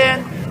that,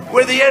 Dan?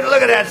 We're the envy.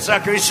 Look at that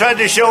sucker. He's trying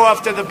to show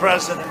off to the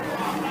president.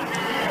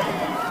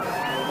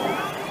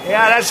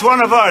 Yeah, that's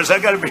one of ours.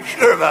 I've got to be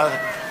sure about it.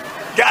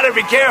 Got to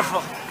be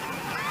careful.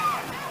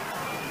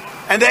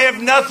 And they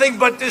have nothing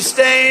but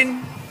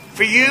disdain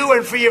for you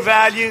and for your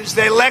values.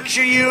 They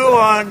lecture you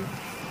on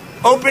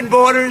open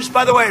borders.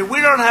 By the way, we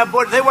don't have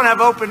borders. They want to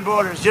have open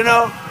borders. You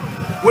know,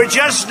 we're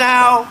just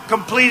now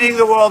completing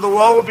the wall. The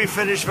wall will be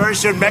finished very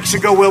soon.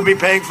 Mexico will be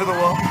paying for the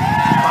wall,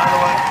 by the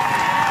way.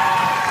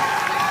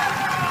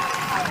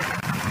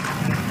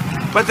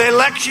 But they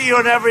lecture you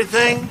on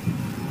everything.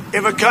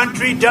 If a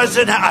country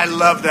doesn't I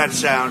love that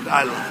sound.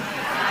 I love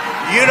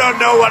it. You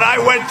don't know what I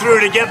went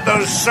through to get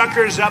those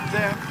suckers up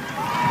there.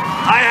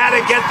 I had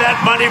to get that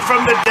money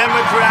from the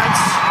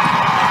Democrats.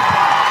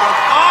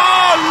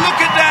 Oh, look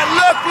at that.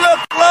 Look.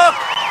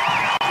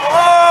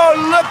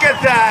 Oh, look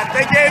at that.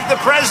 They gave the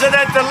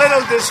president a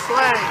little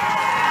display.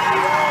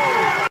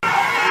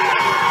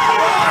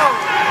 Whoa.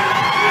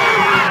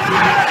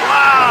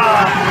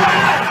 Wow.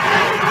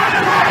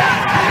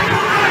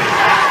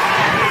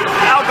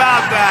 How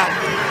about that?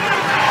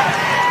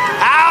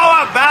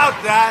 How about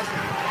that?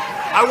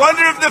 I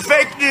wonder if the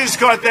fake news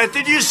caught that.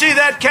 Did you see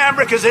that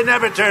camera? Because they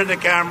never turn the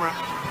camera.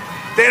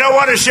 They don't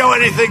want to show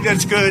anything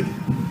that's good.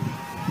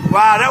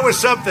 Wow, that was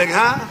something,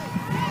 huh?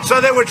 So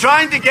they were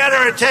trying to get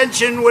our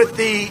attention with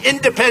the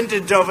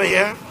independent over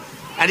here.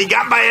 And he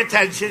got my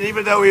attention,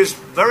 even though he was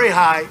very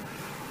high.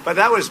 But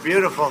that was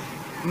beautiful.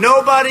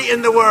 Nobody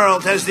in the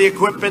world has the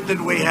equipment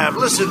that we have.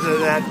 Listen to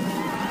that.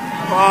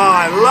 Oh,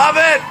 I love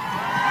it.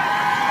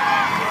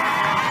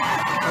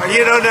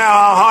 You don't know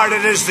how hard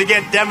it is to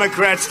get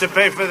Democrats to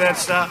pay for that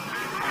stuff.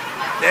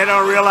 They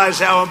don't realize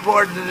how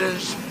important it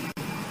is.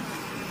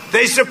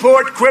 They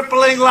support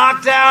crippling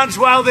lockdowns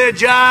while their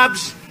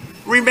jobs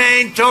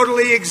remain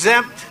totally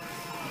exempt.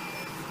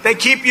 They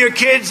keep your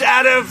kids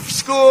out of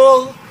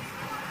school.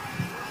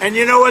 And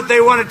you know what they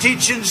want to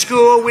teach in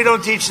school? We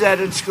don't teach that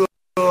in school.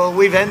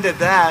 We've ended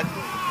that.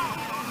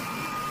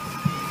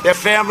 Their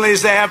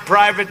families, they have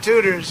private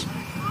tutors.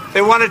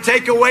 They want to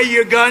take away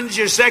your guns,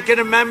 your Second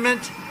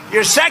Amendment.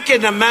 Your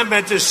Second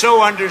Amendment is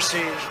so under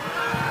siege.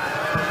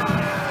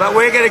 But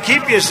we're going to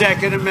keep your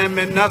Second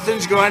Amendment.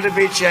 Nothing's going to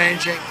be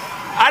changing.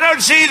 I don't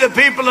see the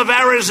people of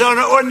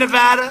Arizona or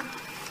Nevada.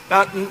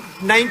 About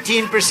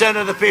 19%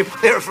 of the people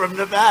there are from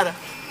Nevada.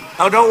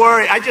 Oh, don't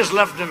worry. I just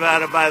left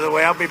Nevada, by the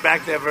way. I'll be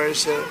back there very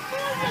soon.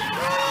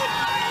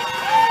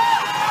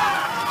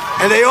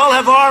 And they all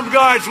have armed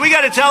guards. We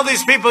got to tell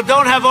these people,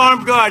 don't have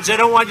armed guards. They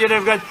don't want you to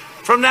have guards.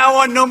 From now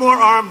on, no more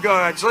armed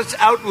guards. Let's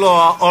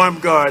outlaw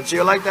armed guards.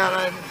 You like that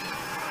idea?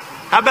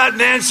 How about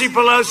Nancy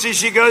Pelosi?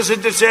 She goes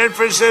into San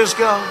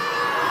Francisco.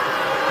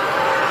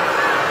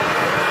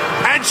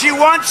 And she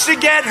wants to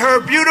get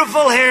her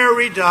beautiful hair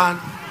redone.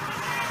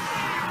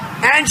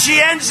 And she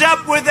ends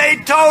up with a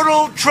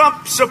total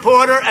Trump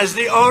supporter as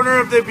the owner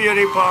of the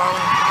beauty parlor.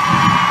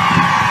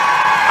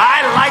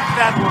 I like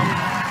that woman.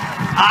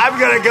 I'm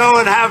going to go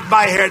and have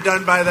my hair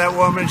done by that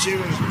woman. She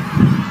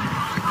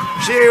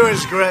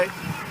was great.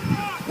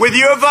 With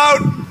your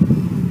vote,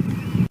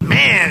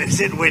 man,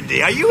 is it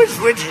windy. Are you as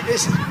windy as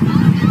this?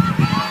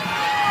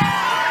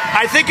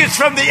 I think it's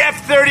from the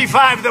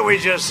F-35 that we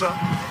just saw.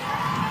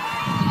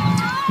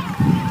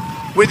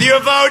 With your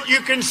vote, you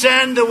can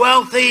send the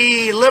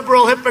wealthy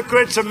liberal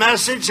hypocrites a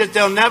message that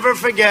they'll never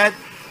forget.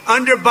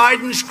 Under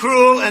Biden's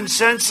cruel and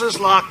senseless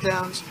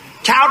lockdowns,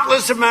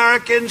 countless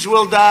Americans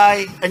will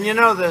die, and you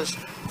know this,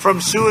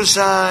 from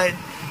suicide,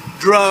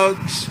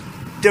 drugs,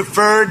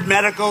 deferred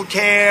medical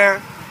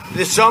care.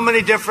 There's so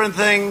many different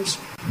things.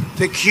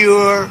 The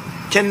cure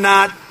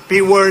cannot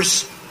be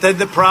worse than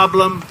the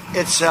problem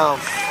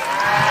itself.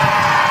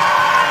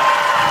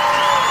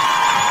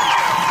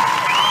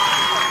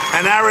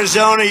 And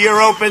Arizona,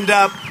 you're opened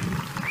up.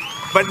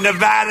 But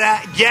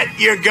Nevada, get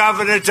your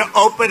governor to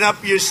open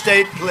up your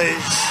state,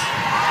 please.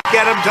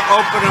 Get him to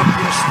open up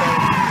your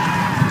state.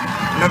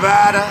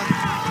 Nevada,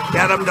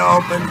 get him to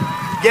open.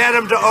 Get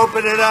him to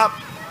open it up.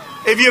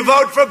 If you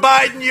vote for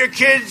Biden, your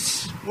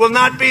kids will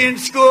not be in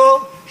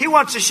school. He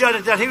wants to shut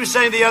it down. He was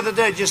saying the other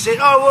day, just saying,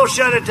 oh, we'll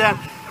shut it down.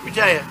 Let me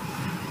tell you,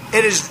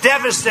 it is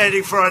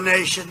devastating for our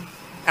nation.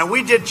 And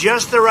we did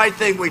just the right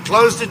thing. We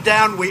closed it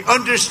down. We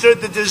understood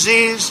the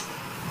disease.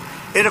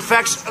 It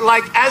affects,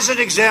 like, as an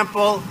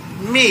example,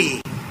 me.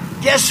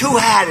 Guess who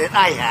had it?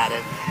 I had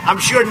it. I'm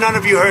sure none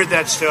of you heard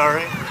that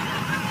story.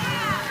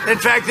 In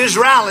fact, this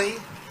rally,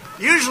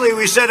 usually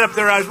we set up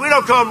the rallies. We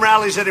don't call them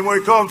rallies anymore.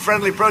 We call them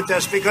friendly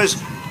protests because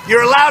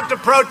you're allowed to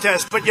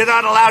protest, but you're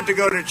not allowed to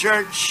go to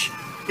church.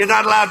 You're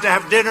not allowed to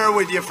have dinner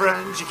with your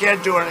friends. You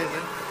can't do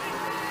anything.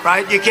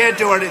 right? You can't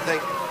do anything.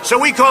 So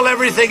we call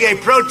everything a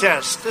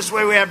protest. This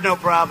way we have no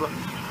problem.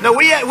 No,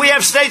 we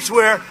have states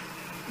where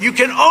you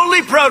can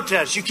only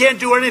protest. You can't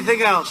do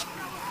anything else.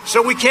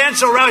 So we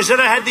cancel rallies. Then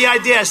I had the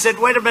idea. I said,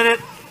 wait a minute,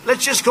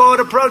 let's just call it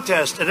a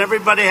protest. And we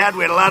had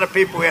a lot of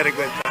people. We had a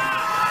good time.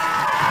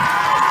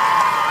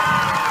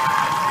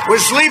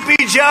 With Sleepy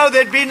Joe,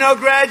 there'd be no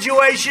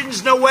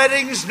graduations, no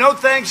weddings, no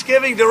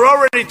Thanksgiving. They're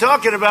already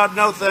talking about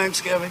no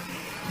Thanksgiving.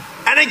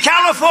 And in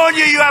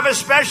California, you have a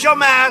special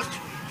mask.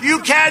 You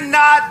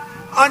cannot,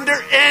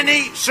 under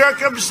any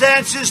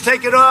circumstances,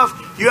 take it off.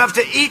 You have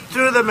to eat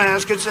through the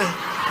mask.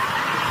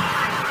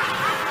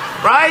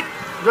 Right?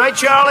 Right,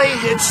 Charlie?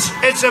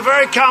 It's a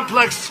very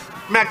complex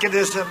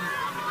mechanism.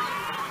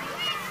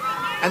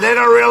 And they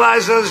don't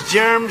realize those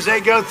germs, they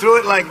go through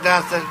it like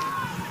nothing.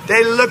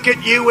 They look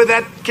at you with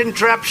that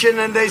contraption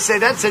and they say,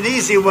 that's an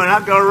easy one.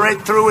 I'll go right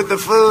through with the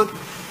food.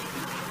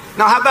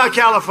 Now, how about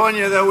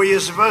California, though, where you're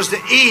supposed to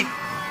eat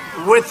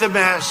with the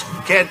mask?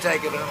 Can't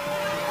take it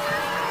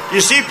off. You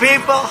see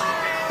people?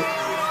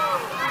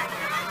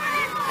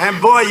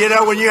 And boy, you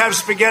know, when you have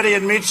spaghetti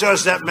and meat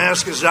sauce, that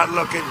mask is not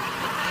looking.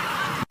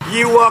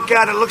 You walk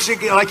out, it looks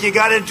like you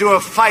got into a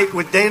fight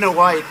with Dana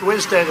White.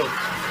 Where's Dana?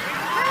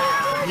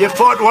 You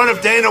fought one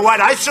of Dana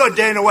White. I saw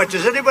Dana White.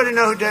 Does anybody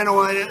know who Dana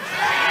White is?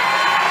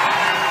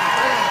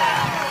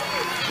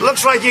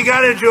 Looks like you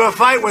got into a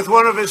fight with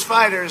one of his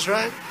fighters,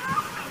 right?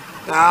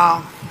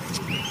 Now,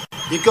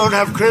 you don't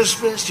have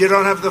Christmas. You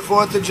don't have the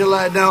 4th of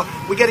July. No,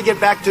 we got to get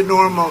back to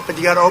normal, but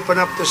you got to open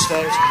up the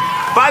states.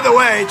 By the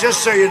way,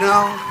 just so you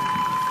know,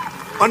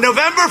 on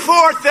November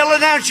 4th, they'll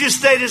announce your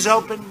state is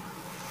open.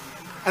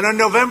 And on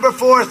November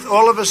 4th,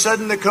 all of a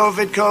sudden, the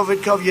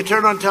COVID, you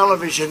turn on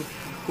television,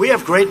 we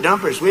have great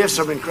numbers. We have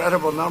some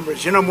incredible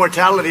numbers. You know,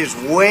 mortality is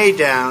way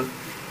down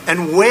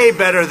and way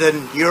better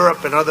than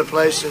Europe and other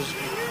places.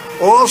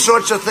 All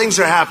sorts of things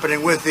are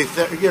happening with the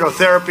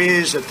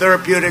therapies, the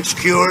therapeutics,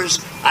 cures.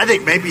 I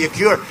think maybe a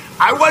cure.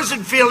 I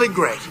wasn't feeling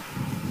great.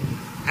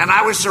 And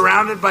I was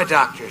surrounded by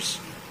doctors.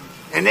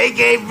 And they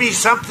gave me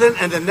something,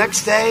 and the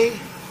next day,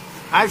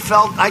 I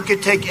felt I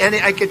could take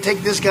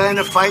this guy in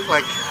a fight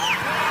like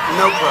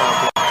no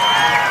problem.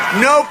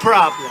 No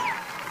problem.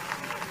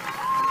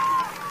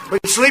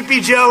 But Sleepy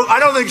Joe, I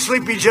don't think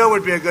Sleepy Joe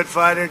would be a good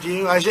fighter, do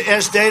you? I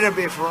asked Dana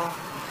before.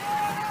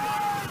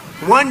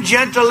 One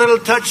gentle little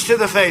touch to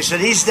the face,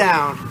 and he's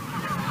down.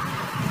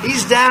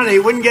 He's down. He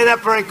wouldn't get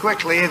up very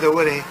quickly either,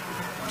 would he?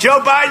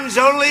 Joe Biden's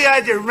only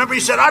idea. Remember, he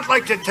said, I'd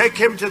like to take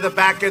him to the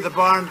back of the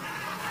barn.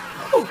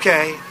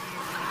 Okay.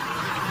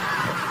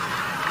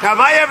 Now, if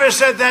I ever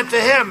said that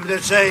to him,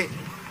 they'd say,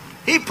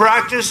 he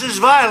practices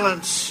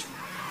violence.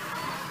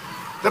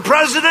 The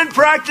president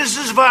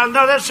practices violence.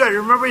 No, that's right.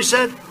 Remember, he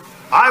said,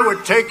 I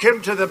would take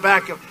him to the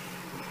back of...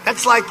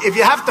 That's like, if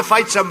you have to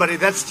fight somebody,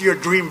 that's your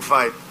dream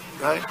fight.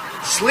 Right?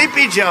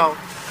 Sleepy Joe.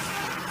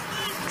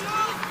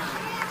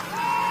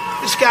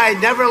 This guy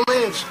never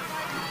lives.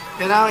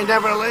 You know, he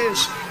never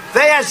lives.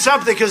 They had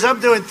something, because I'm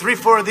doing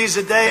 3-4 of these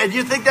a day, and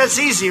you think that's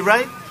easy,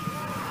 right?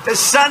 The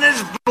sun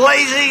is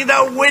blazing,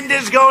 the wind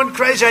is going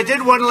crazy. I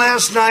did one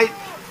last night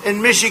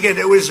in Michigan.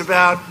 It was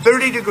about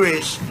 30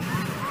 degrees.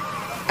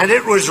 And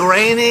it was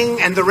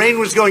raining, and the rain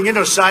was going,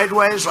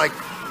 sideways, like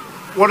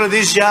one of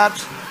these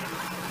jobs.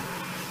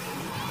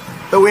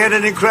 But we had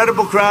an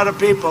incredible crowd of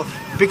people.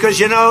 Because,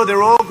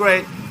 they're all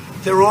great.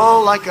 They're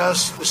all like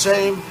us, the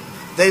same.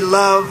 They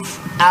love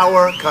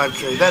our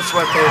country. That's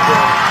what they do.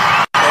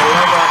 They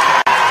love our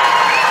country.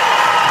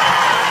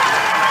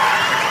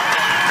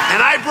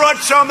 And I brought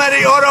so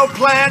many auto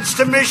plants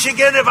to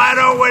Michigan. If I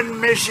don't win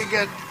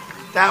Michigan,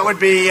 that would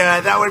be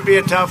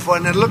a tough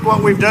one. And look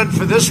what we've done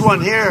for this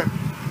one here.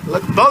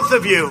 Look, both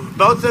of you,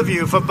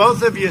 for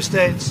both of your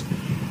states.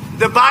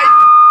 The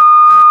Biden...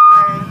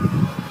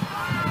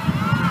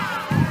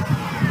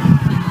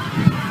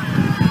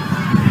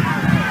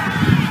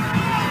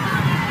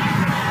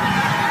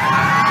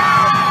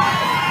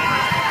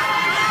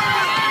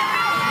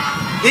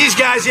 These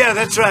guys, yeah,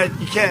 that's right.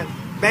 You can't.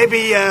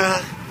 Maybe,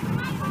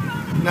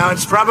 no,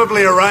 it's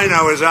probably a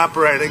rhino is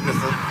operating the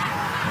thing.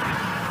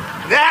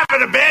 They're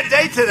having a bad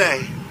day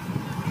today.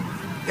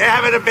 They're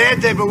having a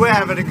bad day, but we're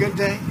having a good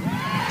day.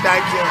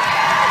 Thank you.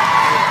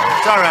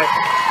 It's all right.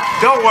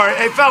 Don't worry.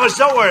 Hey, fellas,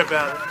 don't worry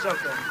about it. It's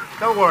okay.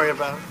 Don't worry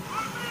about it.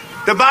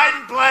 The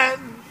Biden plan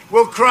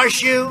will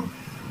crush you,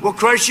 will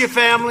crush your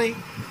family.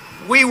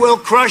 We will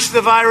crush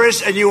the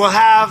virus, and you will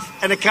have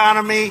an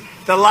economy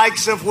the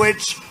likes of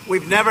which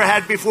we've never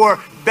had before,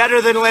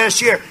 better than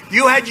last year.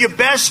 You had your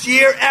best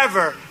year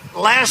ever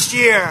last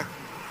year.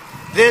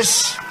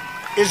 This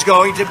is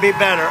going to be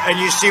better, and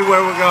you see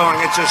where we're going.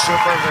 It's a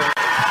super thing.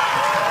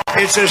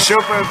 It's a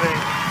super thing.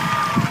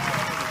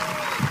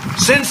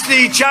 Since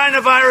the China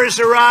virus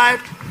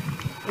arrived,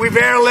 we've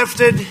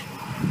airlifted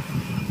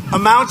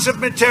amounts of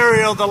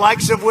material, the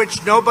likes of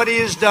which nobody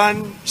has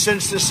done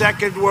since the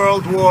Second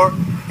World War.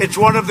 It's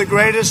one of the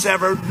greatest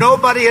ever.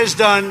 Nobody has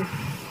done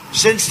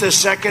since the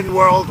Second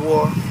World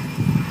War.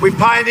 We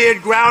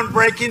pioneered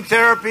groundbreaking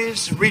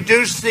therapies,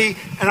 reduced and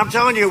I'm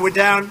telling you, we're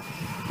down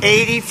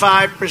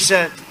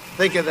 85%.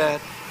 Think of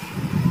that.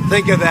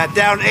 Think of that,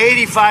 down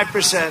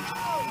 85%.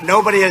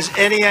 Nobody has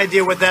any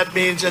idea what that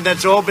means, and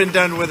that's all been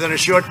done within a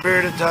short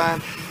period of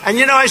time. And,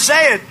 you know, I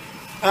say it.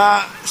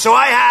 So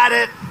I had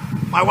it.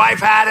 My wife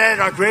had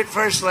it, our great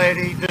First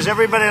Lady. Does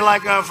everybody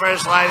like our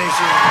First Lady?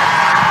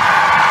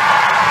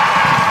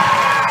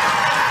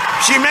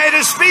 She made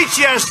a speech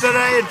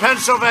yesterday in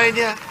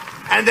Pennsylvania,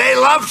 and they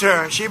loved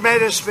her. She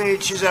made a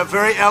speech. She's a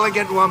very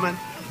elegant woman.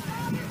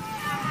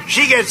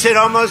 She gets hit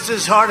almost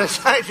as hard as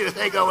I do.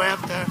 They go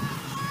after her.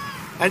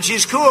 And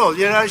she's cool,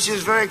 you know,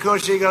 she's very cool.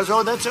 She goes,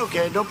 oh, that's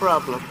okay, no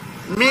problem.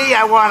 Me,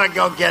 I want to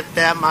go get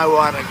them, I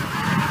want to.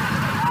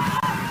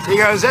 She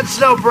goes, that's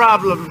no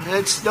problem,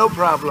 it's no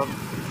problem.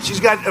 She's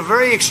got a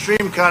very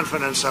extreme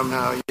confidence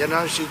somehow, you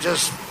know, she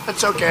just,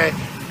 that's okay,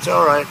 it's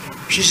all right.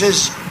 She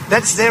says,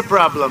 that's their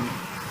problem,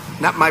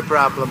 not my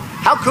problem.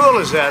 How cool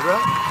is that,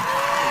 right?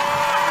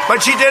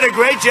 But she did a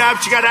great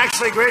job. She got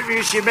actually great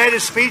reviews. She made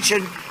a speech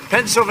in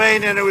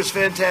Pennsylvania, and it was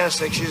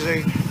fantastic. She's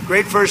a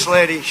great First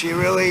Lady. She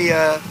really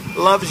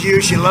loves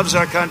you. She loves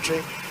our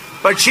country.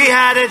 But she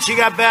had it. She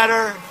got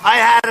better. I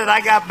had it.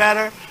 I got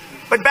better.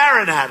 But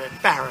Barron had it.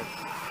 Barron.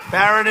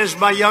 Barron is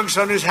my young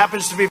son who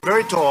happens to be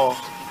very tall.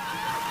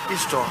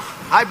 He's tall.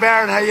 Hi,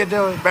 Barron. How you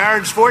doing?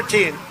 Barron's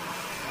 14.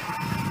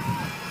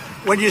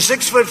 When you're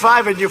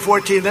 6'5" and you're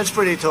 14, that's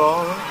pretty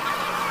tall.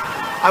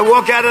 Right? I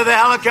walk out of the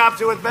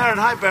helicopter with Barron.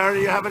 Hi, Barron.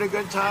 Are you having a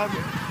good time?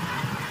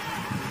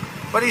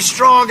 But he's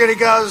strong, and he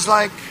goes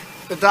like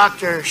the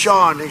doctor,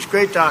 Sean. He's a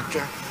great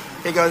doctor.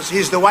 He goes,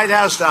 he's the White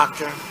House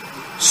doctor.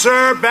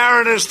 Sir,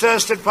 Barron has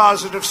tested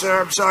positive, sir.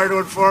 I'm sorry to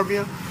inform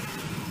you.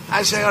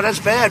 I say, oh, that's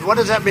bad. What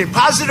does that mean?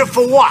 Positive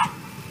for what?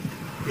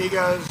 He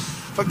goes,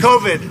 for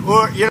COVID.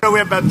 Or, you know, we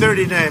have about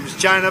 30 names.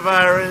 China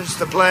virus,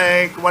 the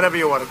plague, whatever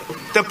you want to call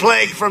it. The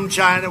plague from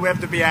China. We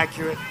have to be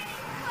accurate.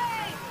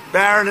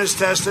 Barron has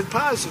tested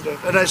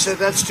positive. And I said,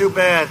 that's too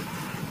bad.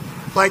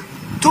 Like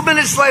 2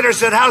 minutes later, I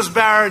said, how's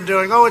Barron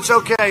doing? Oh, it's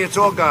okay. It's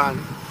all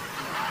gone.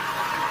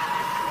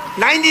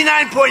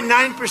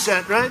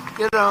 99.9%, right?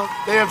 You know,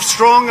 they have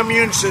strong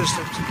immune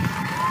systems.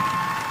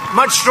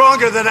 Much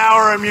stronger than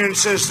our immune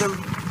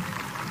system.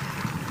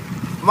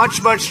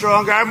 Much, much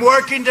stronger. I'm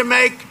working to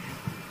make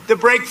the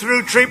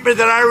breakthrough treatment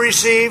that I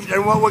received,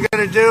 and what we're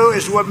going to do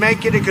is we're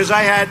making it, because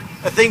I had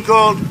a thing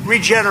called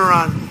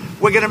Regeneron.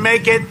 We're going to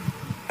make it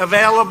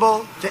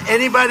available to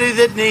anybody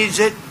that needs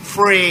it,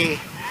 free.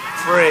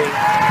 Free.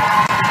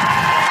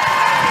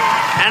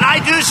 And I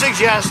do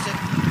suggest it.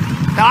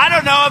 Now, I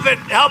don't know if it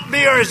helped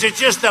me or is it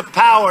just the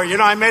power. You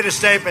know, I made a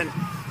statement.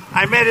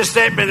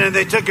 And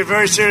they took it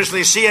very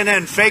seriously.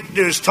 CNN, fake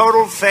news,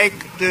 total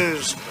fake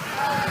news.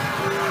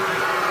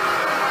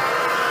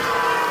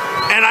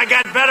 And I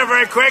got better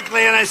very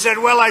quickly, and I said,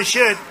 well, I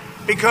should,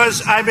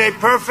 because I'm a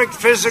perfect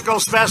physical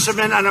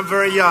specimen, and I'm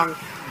very young.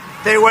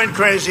 They went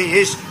crazy. He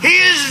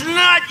is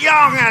not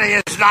young, and he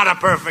is not a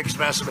perfect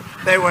specimen.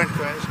 They went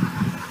crazy.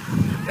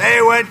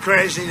 They went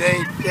crazy.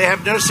 They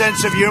have no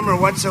sense of humor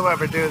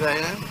whatsoever, do they?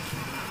 Huh?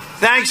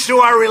 Thanks to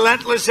our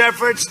relentless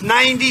efforts,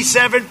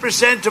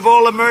 97% of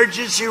all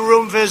emergency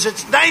room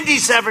visits,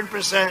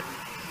 97%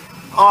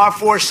 are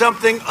for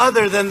something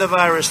other than the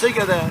virus. Think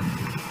of that.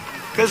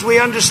 Because we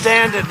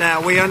understand it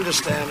now. We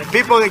understand it.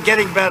 People are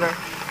getting better.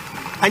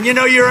 And you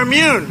know, you're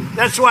immune.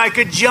 That's why I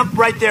could jump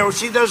right there.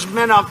 See those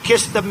men? I'll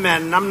kiss the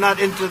men. I'm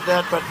not into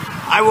that, but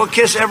I will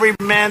kiss every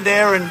man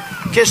there and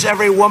kiss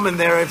every woman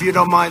there, if you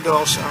don't mind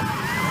also.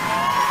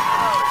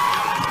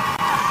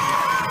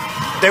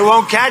 They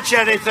won't catch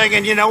anything,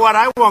 and you know what?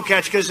 I won't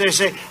catch, because they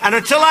say, and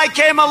until I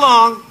came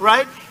along,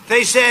 right,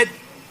 they said,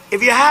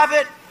 if you have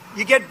it,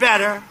 you get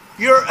better.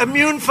 You're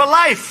immune for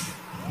life.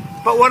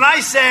 But when I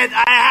said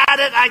I had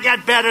it, I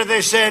got better,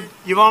 they said,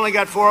 you've only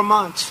got 4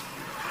 months.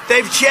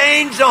 They've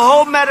changed the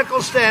whole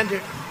medical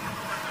standard.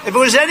 If it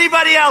was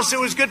anybody else, it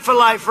was good for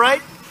life,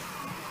 right?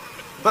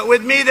 But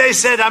with me, they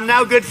said, I'm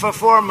now good for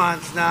 4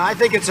 months. Now, I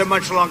think it's a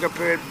much longer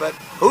period, but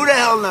who the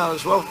hell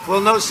knows? Well, we'll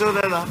know soon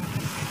enough.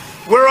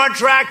 We're on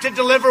track to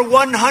deliver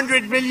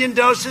 100 million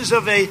doses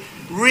of a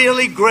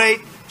really great,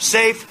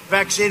 safe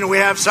vaccine. And we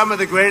have some of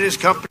the greatest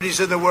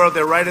companies in the world.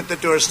 They're right at the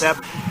doorstep.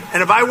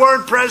 And if I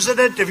weren't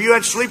president, if you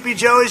had Sleepy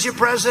Joe as your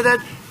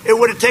president, it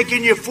would have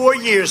taken you 4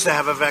 years to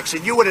have a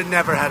vaccine. You would have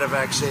never had a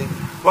vaccine.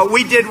 What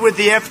we did with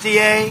the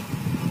FDA,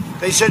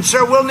 they said,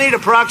 sir, we'll need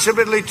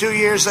approximately 2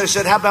 years. I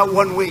said, how about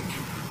 1 week?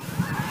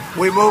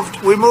 We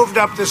moved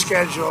up the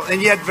schedule,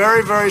 and yet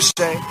very, very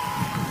safe.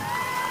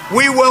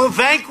 We will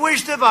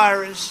vanquish the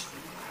virus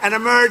and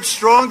emerge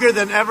stronger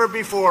than ever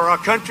before. Our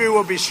country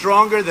will be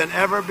stronger than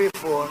ever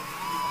before.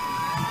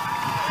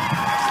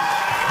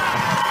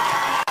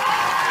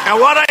 And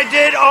what I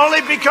did, only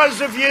because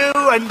of you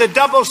and the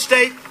double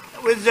state,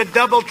 with the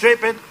double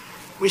treatment,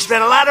 we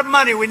spent a lot of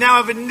money. We now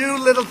have a new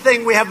little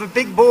thing. We have a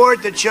big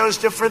board that shows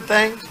different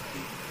things.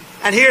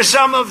 And here's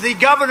some of the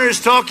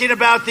governors talking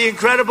about the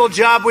incredible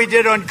job we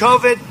did on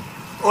COVID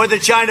or the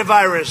China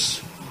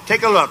virus.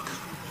 Take a look.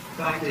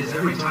 The fact is,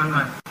 every time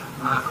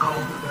I call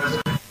the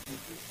president,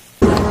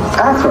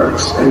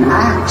 efforts and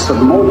acts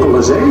of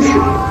mobilization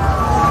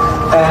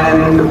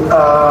and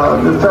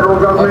the federal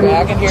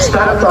government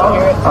stepped up.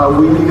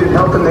 We needed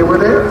help, and they were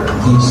there.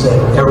 He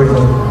said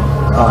everything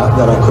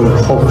that I could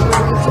have hoped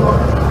for.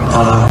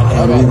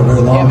 And we had a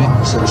very long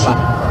conversation.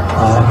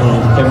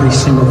 And every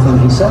single thing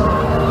he said,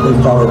 they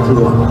followed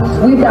through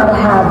on. We've got to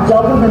have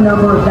double the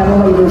number of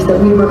ventilators that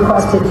we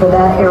requested for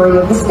that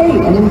area of the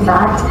state. And in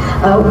fact,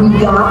 we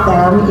got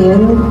them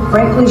in,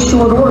 frankly,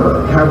 short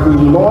order. Have we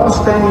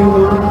lost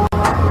anyone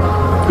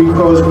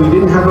because we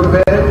didn't have a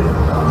bed,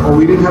 or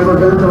we didn't have a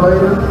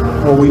ventilator,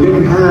 or we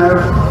didn't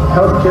have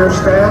healthcare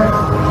staff?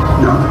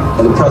 No.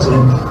 And the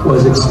president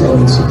was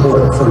extending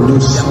support for new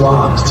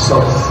swabs.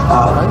 So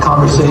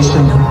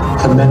conversation,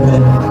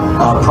 commitment,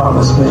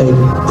 promise made,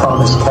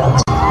 promise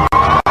kept.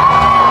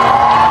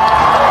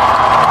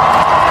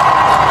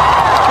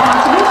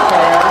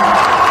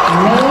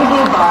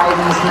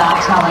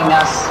 Not telling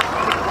us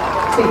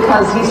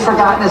because he's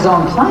forgotten his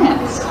own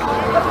plans.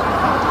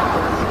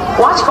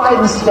 Watch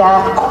Biden's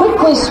staff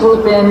quickly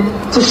swoop in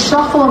to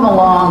shuffle him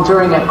along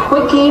during a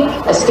quickie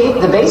escape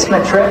the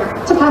basement trip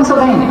to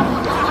Pennsylvania.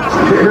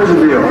 Here's the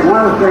deal.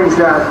 One of the things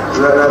that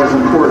is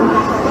important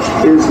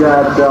is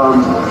that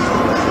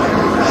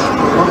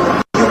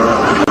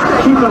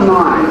keep in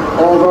mind,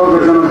 although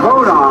they're going to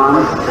vote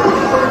on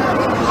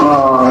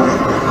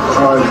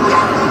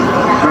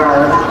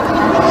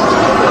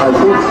I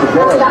think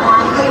today.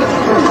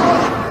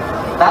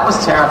 That was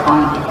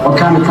terrifying. What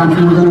kind of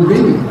country we're going to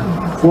be?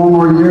 4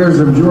 more years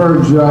of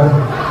Georgia,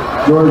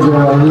 we'll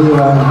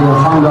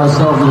find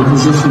ourselves in a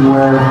position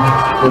where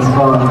if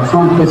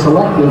Trump gets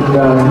elected,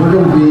 we're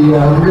going to be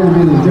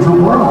in a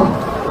different world.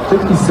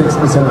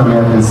 56% of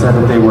Americans said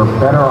that they were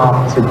better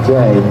off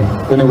today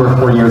than they were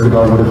 4 years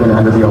ago, would have been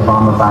under the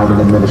Obama-Biden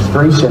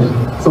administration.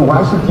 So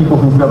why should people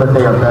who feel that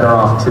they are better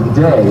off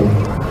today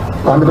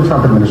under the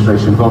Trump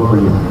administration vote for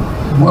you?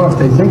 Well, if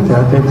they think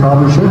that, they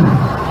probably shouldn't. 54%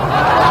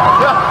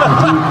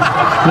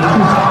 of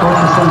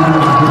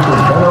people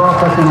are better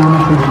off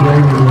economically today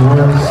than they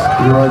were in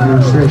your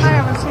administration. I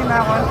haven't seen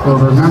that one.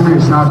 Well, the memory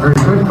is not very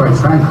good, quite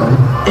frankly.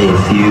 A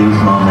few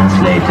moments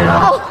later.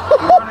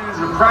 Running as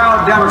a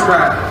proud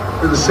Democrat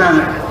for the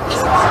Senate.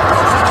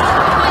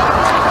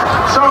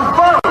 So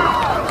vote!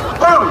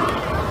 Vote!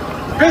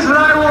 Visit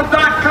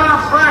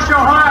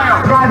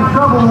Iowa.com/Ohio. Got in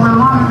trouble when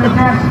running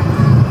against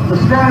the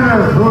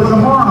senator who was a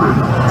Mormon. I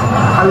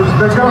was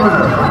the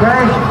governor,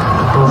 okay?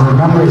 Well, the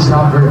memory is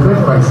not very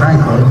good, quite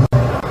frankly.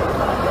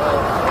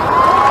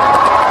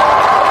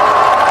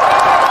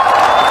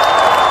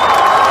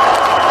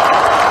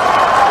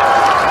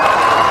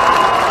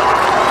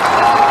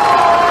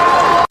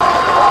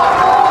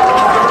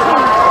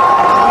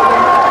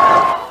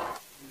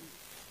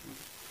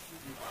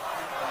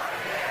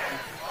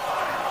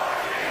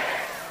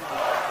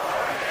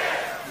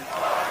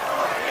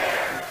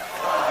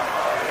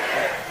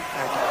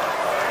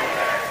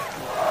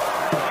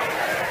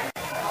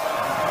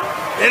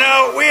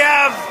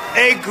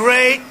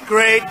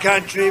 Great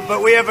country,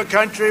 but we have a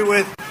country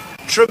with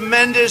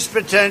tremendous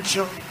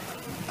potential,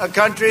 a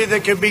country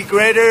that can be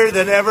greater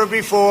than ever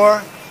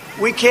before.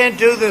 We can't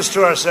do this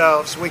to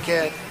ourselves. We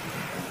can't.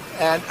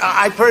 And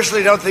I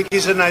personally don't think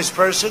he's a nice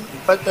person,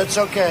 but that's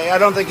okay. I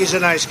don't think he's a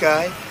nice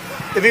guy.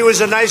 If he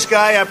was a nice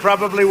guy, I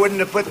probably wouldn't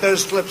have put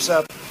those clips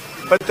up.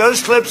 But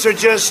those clips are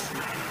just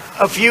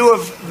a few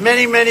of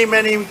many, many,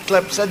 many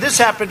clips. And this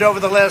happened over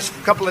the last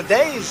couple of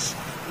days.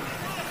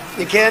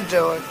 You can't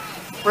do it.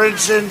 For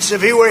instance,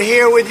 if he were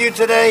here with you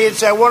today, he'd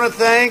say, I want to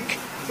thank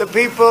the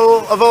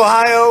people of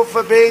Ohio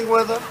for being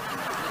with him.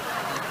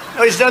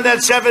 No, he's done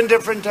that 7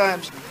 different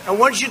times. And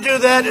once you do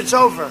that, it's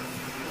over.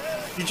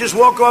 You just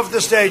walk off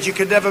the stage. You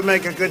can never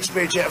make a good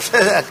speech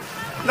after that.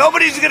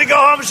 Nobody's going to go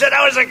home and say,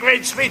 that was a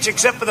great speech,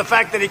 except for the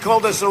fact that he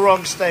called us the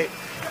wrong state.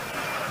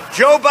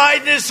 Joe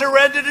Biden has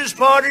surrendered his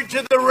party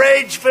to the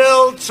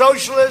rage-filled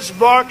socialists,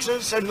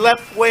 Marxists, and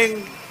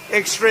left-wing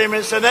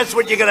extremists, and that's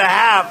what you're going to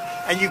have,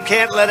 and you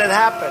can't let it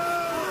happen.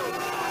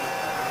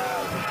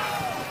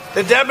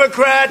 The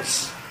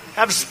Democrats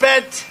have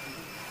spent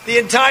the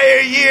entire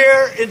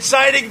year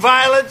inciting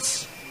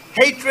violence,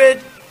 hatred,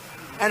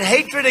 and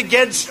hatred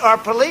against our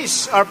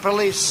police. Our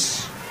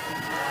police.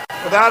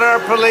 Without our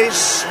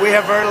police, we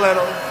have very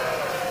little.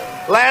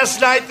 Last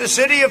night, the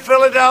city of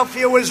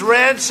Philadelphia was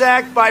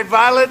ransacked by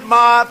violent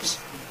mobs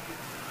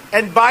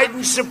and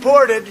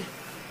Biden-supported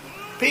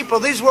people.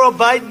 These were all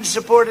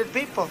Biden-supported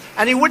people.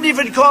 And he wouldn't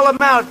even call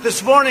them out.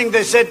 This morning,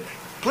 they said,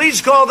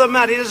 please call them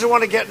out. He doesn't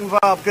want to get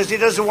involved because he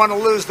doesn't want to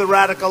lose the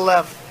radical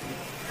left.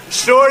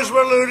 Stores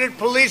were looted,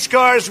 police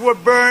cars were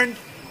burned,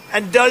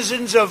 and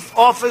dozens of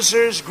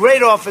officers,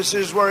 great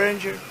officers, were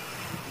injured.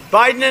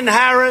 Biden and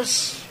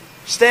Harris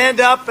stand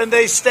up, and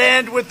they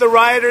stand with the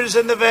rioters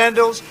and the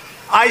vandals.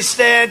 I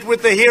stand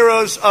with the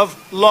heroes of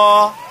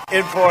law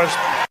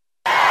enforcement.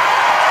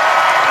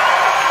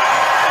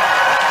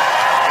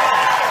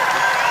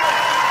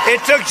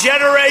 It took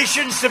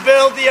generations to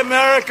build the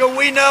America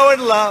we know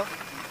and love.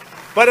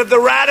 But if the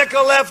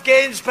radical left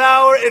gains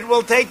power, it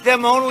will take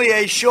them only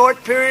a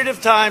short period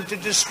of time to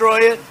destroy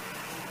it.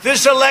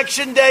 This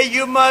election day,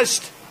 you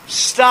must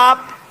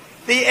stop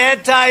the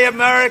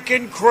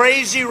anti-American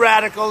crazy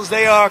radicals.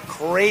 They are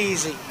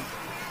crazy.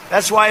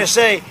 That's why I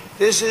say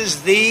this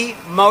is the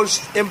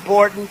most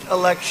important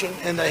election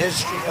in the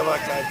history of our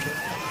country.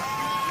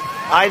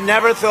 I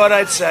never thought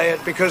I'd say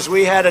it because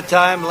we had a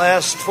time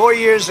last 4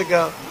 years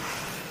ago,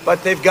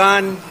 but they've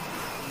gone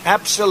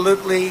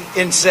absolutely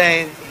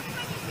insane.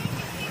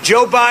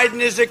 Joe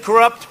Biden is a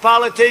corrupt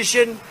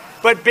politician,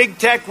 but big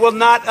tech will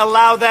not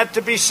allow that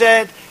to be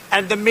said,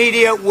 and the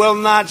media will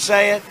not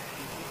say it.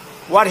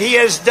 What he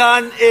has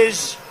done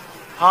is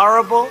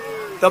horrible.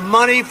 The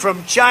money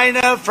from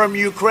China, from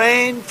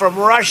Ukraine, from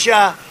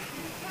Russia.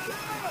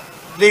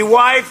 The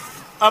wife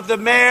of the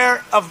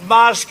mayor of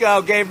Moscow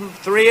gave him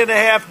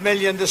 $3.5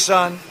 million, the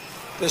son.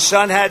 The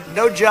son had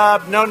no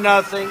job, no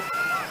nothing.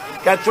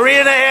 Got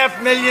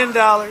 $3.5 million.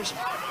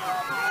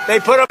 They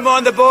put him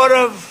on the board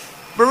of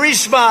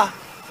Burisma,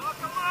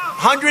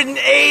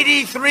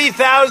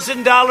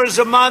 $183,000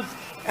 a month,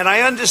 and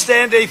I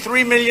understand a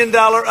 $3 million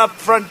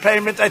upfront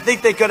payment. I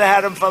think they could have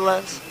had him for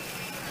less.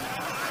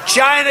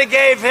 China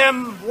gave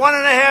him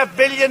 $1.5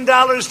 billion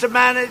to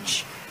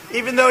manage,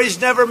 even though he's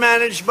never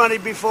managed money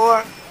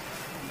before.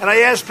 And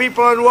I asked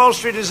people on Wall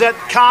Street, is that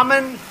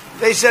common?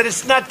 They said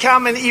it's not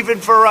common even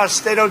for us.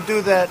 They don't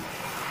do that.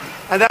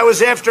 And that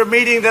was after a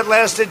meeting that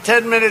lasted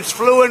 10 minutes,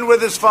 flew in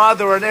with his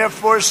father on Air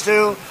Force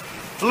Two,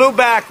 flew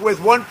back with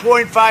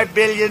 $1.5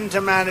 billion to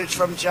manage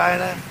from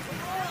China.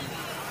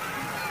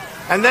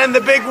 And then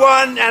the big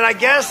one, and I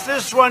guess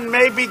this one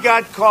maybe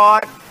got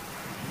caught.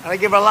 And I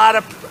give a lot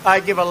of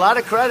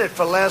credit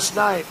for last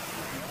night.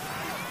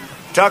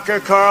 Tucker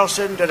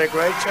Carlson did a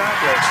great job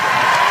last night.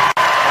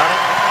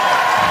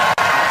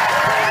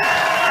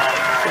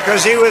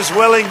 Because he was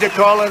willing to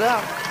call it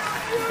out.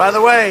 By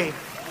the way,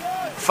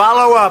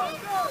 follow up.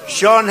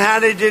 Sean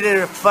Hannity did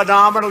a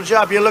phenomenal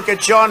job. You look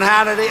at Sean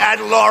Hannity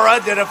and Laura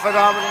did a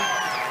phenomenal.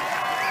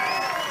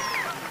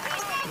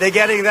 They're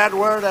getting that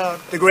word out.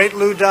 The great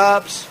Lou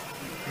Dobbs,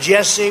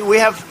 Jesse. We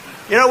have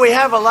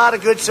a lot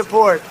of good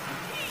support.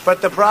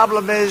 But the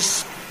problem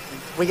is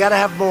we got to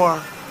have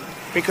more.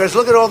 Because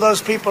look at all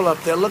those people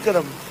up there. Look at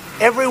them.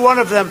 Every one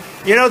of them.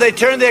 They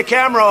turn their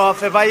camera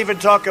off if I even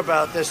talk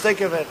about this.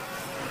 Think of it.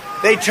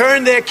 They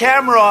turn their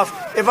camera off.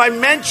 If I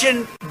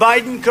mention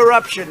Biden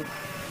corruption,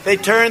 they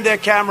turn their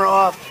camera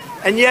off.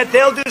 And yet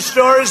they'll do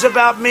stories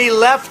about me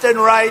left and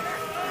right,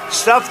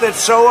 stuff that's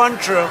so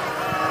untrue.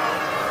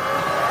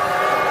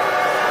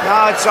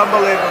 No, it's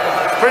unbelievable.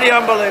 It's pretty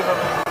unbelievable.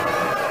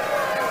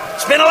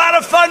 It's been a lot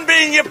of fun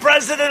being your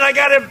president. I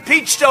got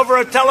impeached over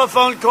a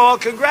telephone call.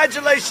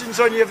 Congratulations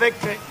on your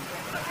victory,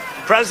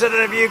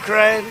 President of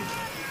Ukraine.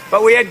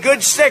 But we had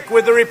good stick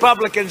with the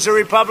Republicans. The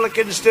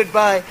Republicans stood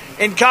by.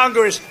 In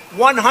Congress,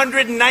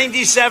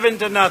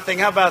 197-0.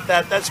 How about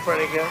that? That's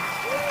pretty good.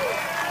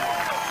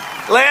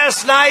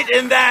 Last night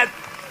in that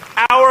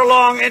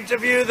hour-long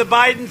interview, the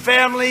Biden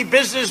family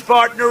business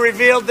partner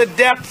revealed the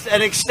depth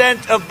and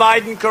extent of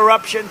Biden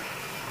corruption.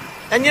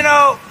 And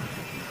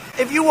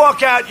if you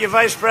walk out, your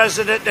vice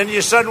president, and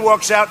your son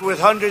walks out with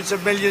hundreds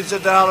of millions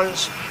of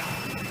dollars,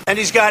 and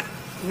he's got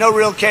no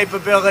real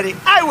capability,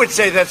 I would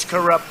say that's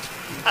corrupt.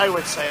 I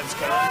would say it's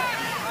corrupt.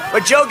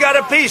 But Joe got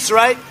a piece,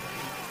 right?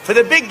 For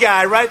the big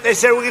guy, right? They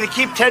said we're going to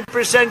keep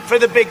 10% for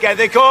the big guy.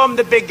 They call him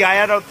the big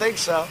guy. I don't think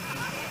so.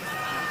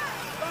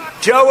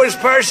 Joe was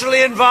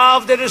personally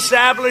involved in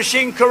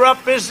establishing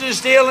corrupt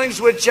business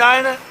dealings with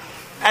China.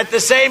 At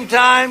the same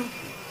time,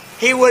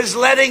 he was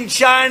letting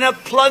China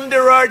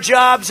plunder our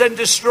jobs and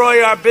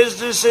destroy our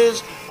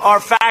businesses, our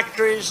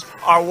factories,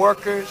 our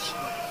workers.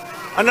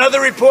 Another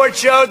report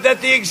showed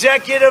that the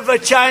executive of a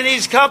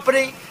Chinese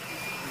company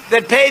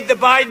that paid the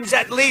Bidens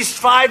at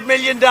least $5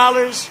 million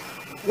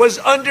was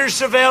under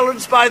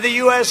surveillance by the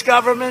U.S.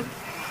 government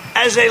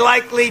as a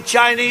likely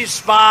Chinese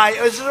spy.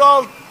 This is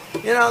all,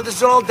 this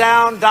is all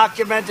down,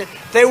 documented.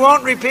 They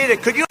won't repeat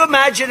it. Could you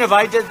imagine if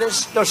I did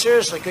this? No,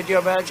 seriously, could you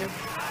imagine?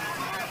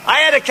 I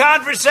had a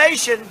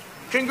conversation.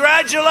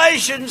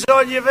 Congratulations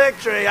on your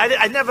victory.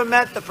 I never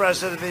met the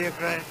president of the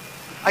Ukraine.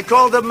 I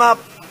called him up.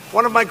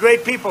 One of my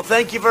great people,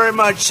 thank you very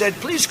much, said,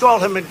 please call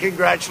him and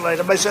congratulate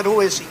him. I said, who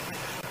is he?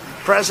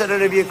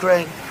 President of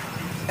Ukraine.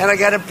 And I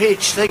got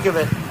impeached, think of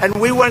it. And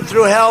we went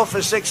through hell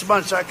for 6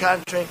 months, our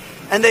country.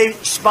 And they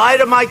spied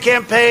on my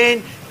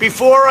campaign.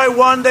 Before I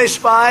won, they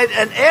spied.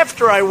 And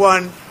after I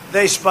won,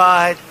 they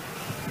spied.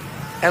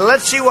 And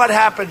let's see what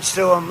happens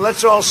to them.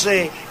 Let's all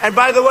see. And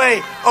by the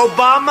way,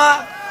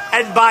 Obama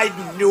and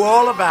Biden knew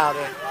all about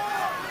it.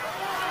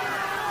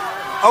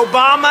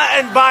 Obama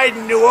and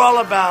Biden knew all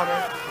about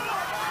it.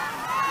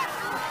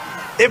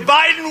 If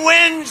Biden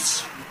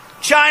wins,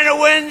 China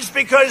wins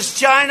because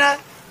China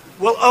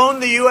will own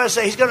the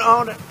USA. He's going to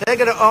own it. They're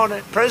going to own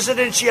it.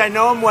 President Xi, I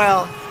know him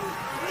well.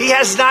 He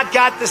has not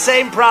got the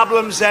same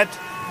problems that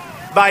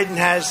Biden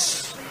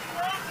has.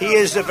 He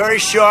is a very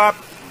sharp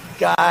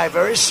guy,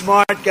 very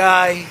smart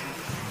guy,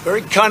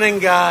 very cunning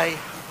guy.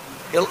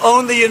 He'll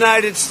own the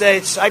United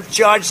States. I've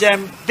charged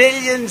them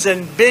billions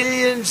and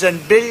billions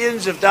and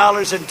billions of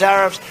dollars in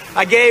tariffs.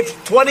 I gave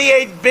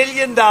 $28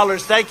 billion,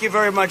 thank you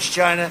very much,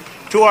 China,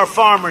 to our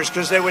farmers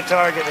because they were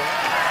targeted.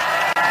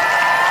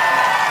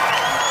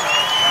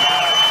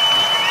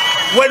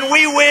 When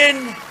we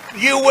win,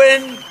 you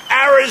win,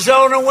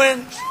 Arizona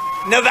wins,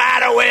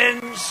 Nevada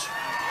wins,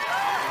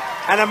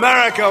 and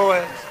America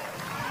wins.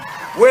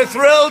 We're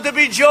thrilled to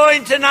be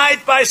joined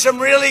tonight by some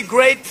really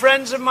great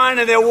friends of mine,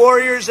 and they're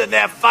warriors, and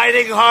they're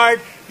fighting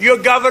hard. Your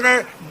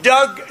governor,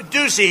 Doug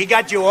Ducey, he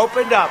got you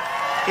opened up.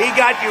 He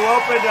got you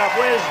opened up.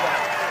 Where's Doug?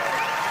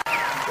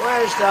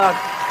 Where's Doug?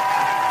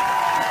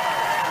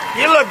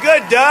 You look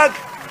good, Doug.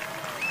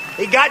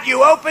 He got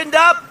you opened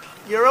up.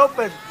 You're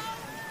open.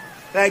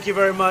 Thank you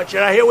very much.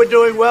 And I hear we're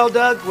doing well,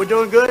 Doug. We're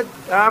doing good.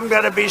 I'm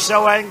going to be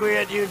so angry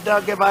at you,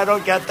 Doug, if I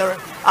don't get there.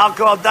 I'll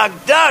call Doug.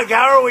 Doug,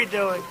 how are we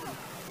doing?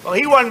 Well,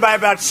 he won by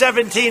about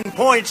 17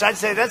 points. I'd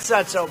say that's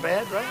not so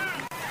bad, right?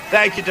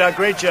 Thank you, Doug.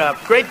 Great job.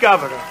 Great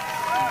governor.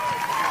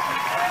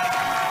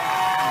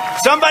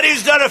 Somebody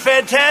who's done a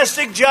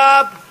fantastic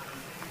job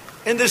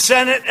in the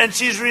Senate, and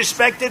she's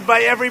respected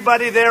by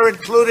everybody there,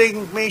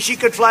 including me. She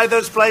could fly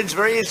those planes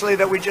very easily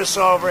that we just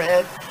saw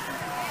overhead.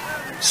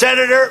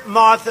 Senator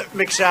Martha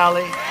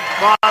McSally.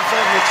 Martha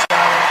McSally.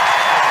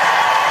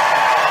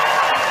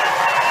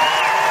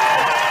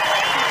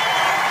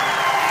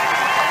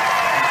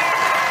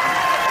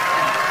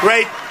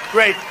 Great,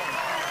 great.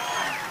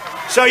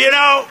 So, you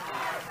know,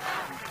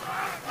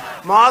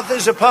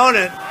 Martha's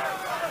opponent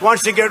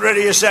wants to get rid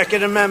of your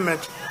Second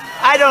Amendment.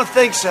 I don't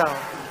think so.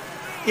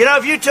 You know,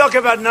 if you talk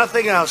about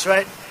nothing else,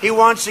 right? He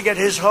wants to get,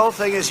 his whole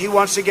thing is he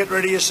wants to get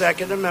rid of your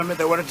Second Amendment.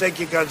 They want to take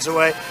your guns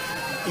away.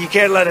 You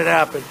can't let it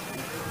happen.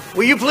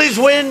 Will you please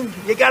win?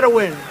 You got to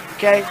win,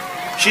 okay?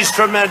 She's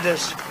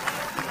tremendous.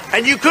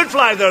 And you could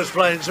fly those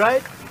planes,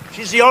 right?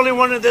 She's the only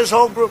one in this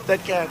whole group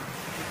that can.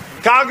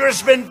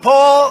 Congressman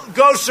Paul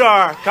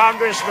Gosar.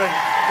 Congressman,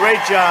 great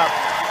job.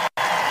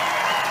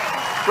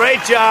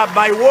 Great job,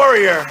 my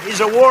warrior.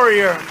 He's a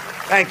warrior.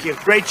 Thank you.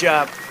 Great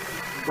job.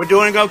 We're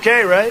doing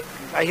okay, right?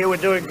 I hear we're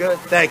doing good.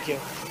 Thank you.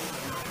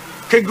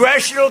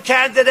 Congressional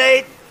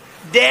candidate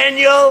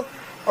Daniel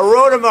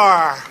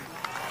Rodemar.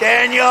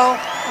 Daniel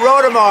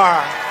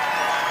Rodemar.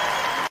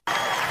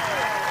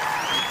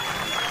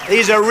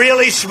 He's a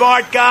really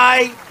smart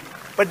guy,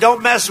 but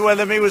don't mess with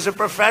him. He was a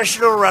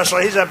professional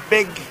wrestler. You're a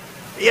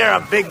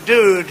big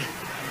dude.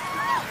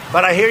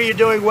 But I hear you're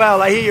doing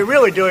well. I hear you're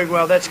really doing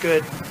well. That's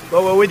good.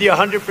 Well, we're with you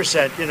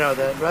 100%. You know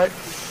that, right?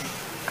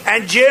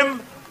 And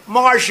Jim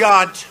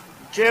Marchant.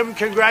 Jim,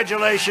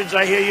 congratulations.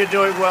 I hear you're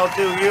doing well,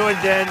 too. You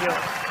and Daniel.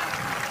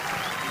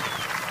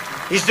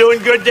 He's doing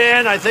good,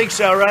 Dan? I think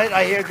so, right?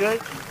 I hear good.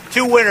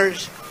 Two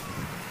winners.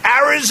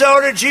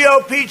 Arizona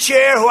GOP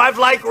chair, who I've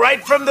liked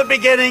right from the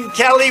beginning,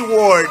 Kelly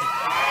Ward.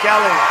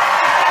 Kelly.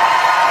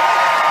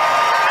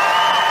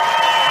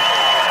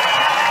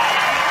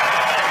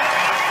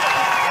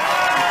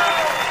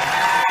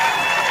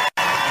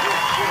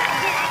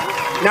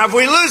 Now, if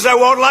we lose, I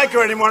won't like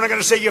her anymore. I'm not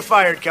going to say you're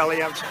fired,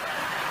 Kelly. I'm sorry.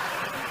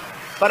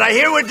 But I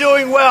hear we're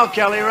doing well,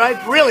 Kelly, right?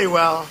 Really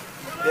well.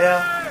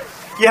 Yeah.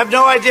 You have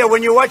no idea.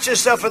 When you watch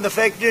this stuff in the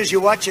fake news, you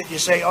watch it, you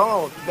say,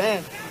 oh,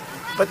 man.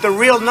 But the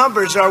real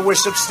numbers are we're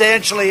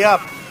substantially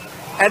up.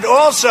 And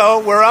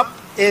also, we're up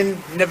in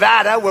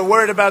Nevada. We're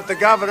worried about the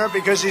governor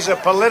because he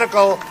headed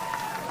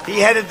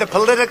the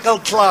political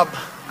club.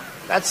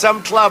 That's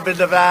some club in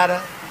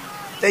Nevada.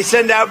 They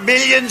send out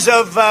millions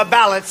of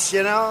ballots,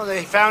 you know.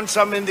 They found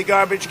some in the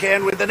garbage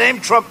can with the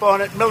name Trump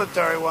on it,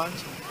 military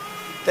ones.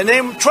 The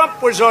name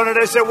Trump was on it.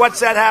 I said,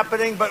 what's that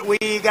happening? But we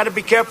got to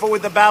be careful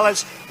with the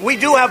ballots. We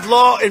do have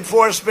law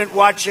enforcement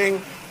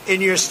watching in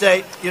your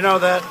state. You know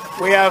that?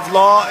 We have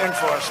law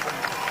enforcement.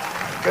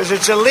 Because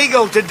it's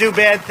illegal to do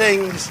bad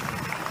things.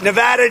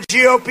 Nevada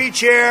GOP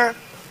chair,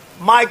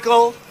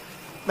 Michael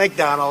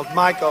McDonald.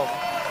 Michael,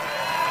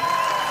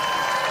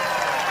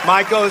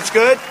 it's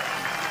good?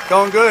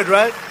 Going good,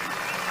 right?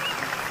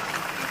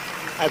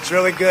 That's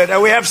really good.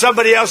 And we have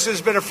somebody else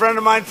who's been a friend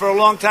of mine for a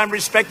long time,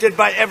 respected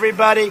by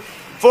everybody.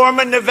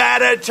 Former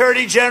Nevada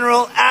Attorney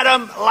General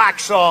Adam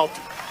Laxalt.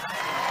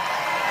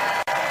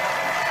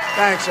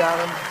 Thanks,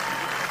 Adam.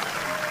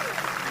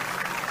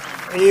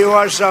 You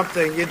are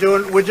something.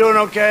 We're doing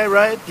okay,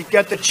 right? You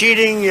got the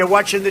cheating. You're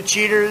watching the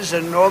cheaters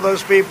and all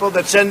those people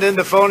that send in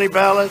the phony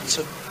ballots,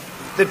 and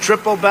the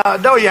triple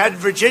ballot. No, you had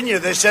Virginia.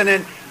 They sent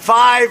in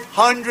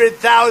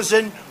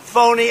 500,000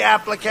 phony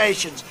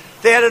applications.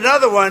 They had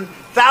another one.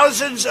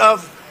 Thousands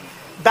of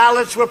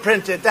ballots were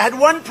printed. They had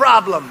one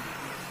problem.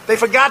 They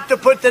forgot to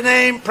put the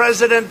name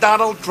President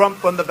Donald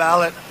Trump on the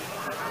ballot.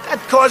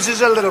 That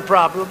causes a little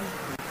problem.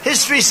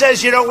 History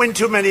says you don't win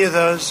too many of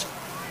those.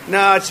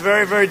 No, it's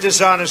very, very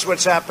dishonest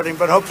what's happening,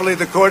 but hopefully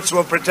the courts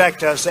will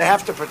protect us. They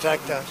have to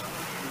protect us.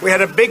 We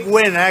had a big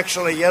win,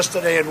 actually,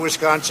 yesterday in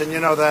Wisconsin, you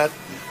know that,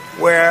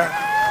 where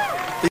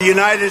the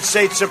United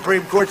States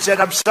Supreme Court said,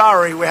 I'm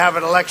sorry, we have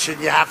an election.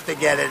 You have to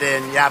get it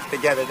in. You have to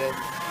get it in.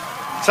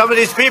 Some of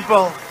these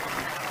people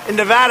in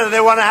Nevada,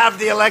 they want to have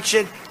the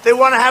election. They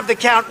want to have the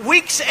count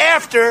weeks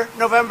after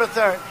November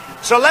 3rd.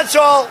 So let's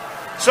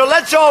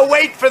all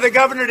wait for the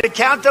governor to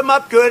count them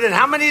up good. And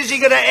how many is he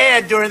going to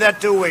add during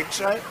that 2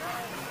 weeks, right?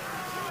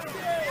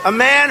 A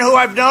man who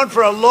I've known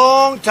for a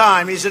long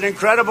time. He's an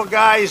incredible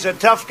guy. He's a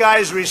tough guy.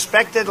 He's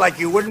respected like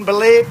you wouldn't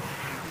believe.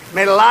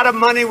 made a lot of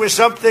money with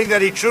something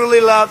that he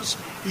truly loves.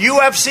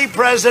 UFC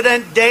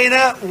President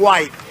Dana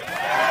White.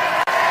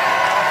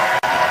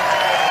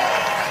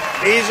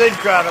 He's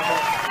incredible.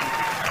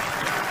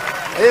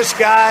 This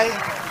guy,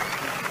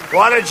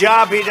 what a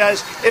job he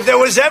does. If there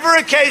was ever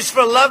a case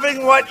for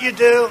loving what you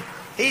do,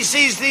 he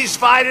sees these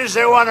fighters,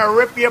 they want to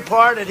rip you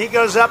apart, and he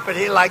goes up and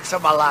he likes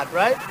them a lot,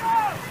 right?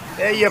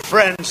 They're your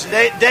friends.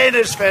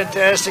 Dana's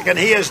fantastic, and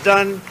he has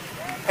done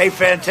a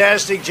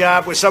fantastic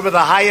job with some of the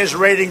highest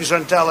ratings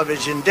on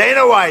television.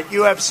 Dana White,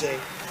 UFC.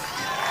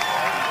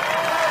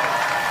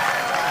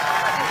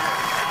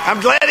 I'm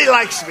glad he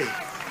likes me.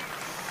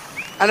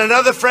 And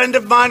another friend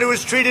of mine who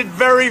was treated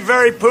very,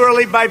 very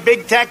poorly by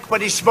big tech,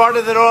 but he's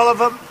smarter than all of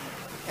them.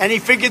 And he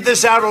figured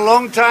this out a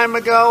long time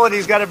ago, and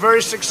he's got a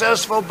very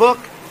successful book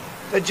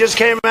that just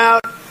came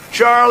out.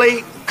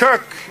 Charlie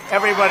Kirk.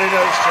 Everybody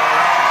knows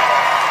Charlie.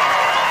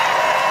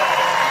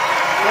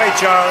 Great,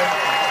 Charlie.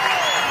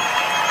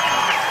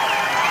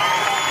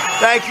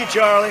 Thank you,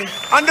 Charlie.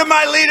 Under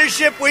my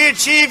leadership, we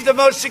achieved the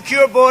most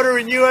secure border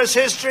in U.S.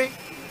 history.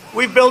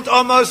 We built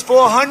almost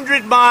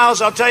 400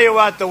 miles. I'll tell you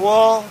what, the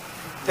wall,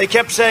 they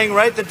kept saying,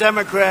 right, the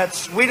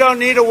Democrats, we don't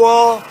need a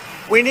wall.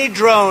 We need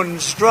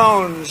drones.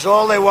 Drones.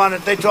 All they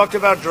wanted, they talked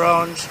about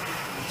drones,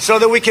 so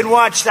that we can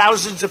watch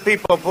thousands of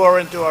people pour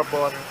into our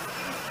border.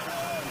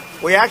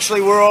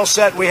 We're all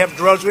set. We have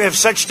drones. We have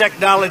such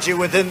technology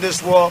within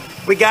this wall.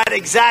 We got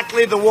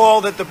exactly the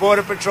wall that the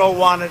Border Patrol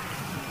wanted.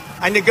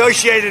 I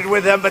negotiated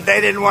with them, but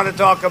they didn't want to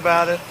talk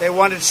about it. They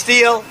wanted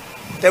steel.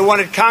 They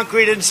wanted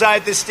concrete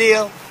inside the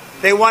steel.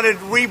 They wanted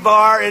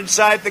rebar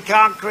inside the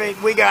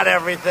concrete. We got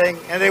everything.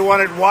 And they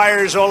wanted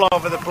wires all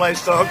over the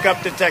place to hook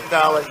up to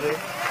technology.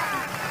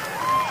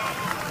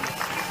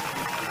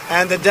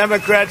 And the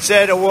Democrats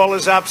said a wall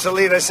is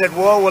obsolete. I said,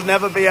 wall will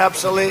never be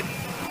obsolete.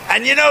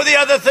 And you know the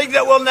other thing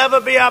that will never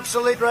be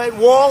obsolete, right?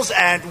 Walls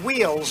and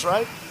wheels,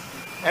 right?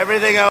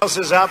 Everything else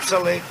is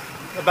obsolete.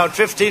 About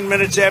 15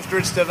 minutes after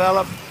it's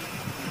developed.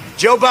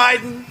 Joe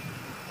Biden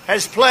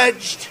has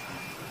pledged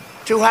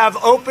to have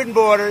open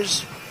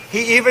borders.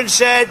 He even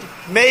said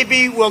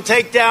maybe we'll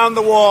take down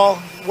the wall,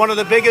 one of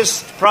the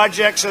biggest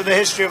projects in the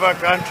history of our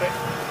country.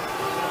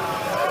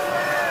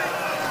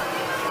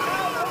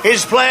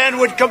 His plan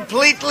would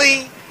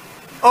completely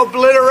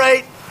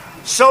obliterate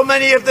so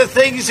many of the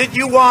things that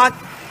you want.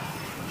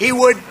 He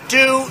would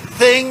do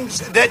things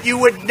that you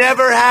would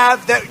never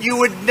have, that you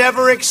would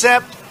never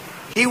accept.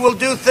 He will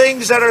do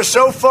things that are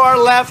so far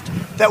left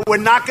that we're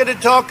not going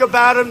to talk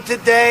about him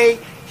today.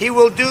 He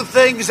will do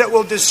things that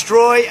will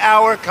destroy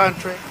our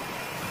country.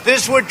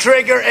 This would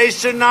trigger a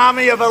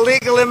tsunami of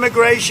illegal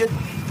immigration.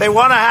 They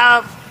want to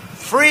have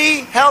free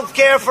health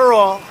care for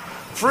all,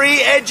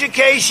 free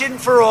education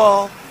for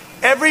all.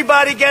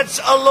 Everybody gets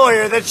a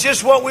lawyer. That's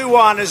just what we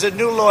want, is a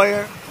new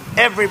lawyer.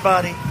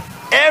 Everybody.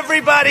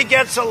 Everybody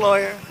gets a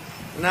lawyer.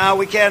 No,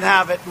 we can't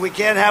have it. We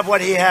can't have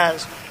what he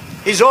has.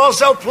 He's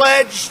also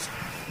pledged,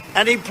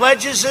 and he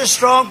pledges this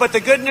strong, but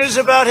the good news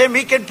about him,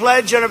 he can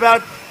pledge, and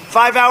about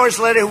 5 hours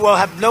later, we'll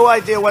have no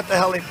idea what the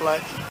hell he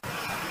pledged.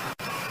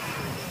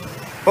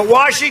 But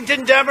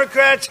Washington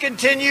Democrats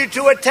continue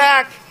to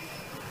attack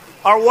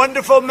our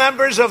wonderful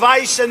members of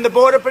ICE and the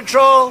Border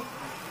Patrol,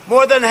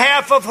 more than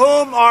half of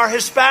whom are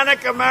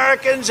Hispanic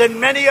Americans,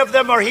 and many of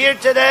them are here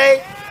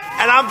today.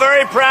 And I'm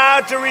very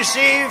proud to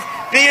receive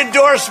the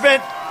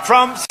endorsement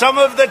from some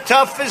of the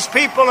toughest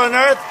people on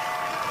earth.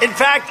 In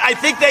fact, I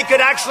think they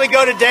could actually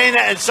go to Dana,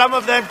 and some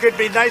of them could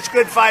be nice,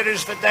 good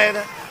fighters for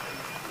Dana.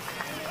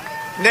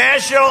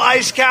 National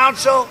ICE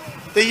Council,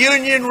 the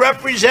union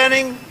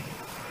representing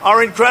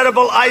our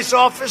incredible ICE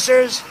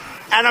officers,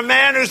 and a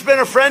man who's been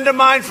a friend of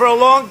mine for a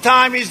long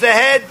time. He's the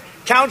head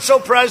council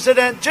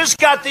president. Just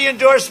got the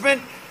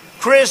endorsement,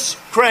 Chris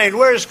Crane.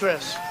 Where is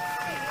Chris?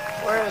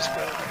 Where is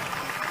Chris?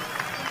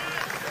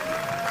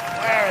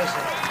 Where is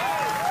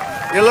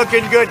he? You're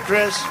looking good,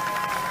 Chris.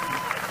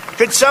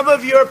 Could some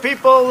of your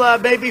people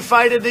maybe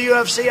fight in the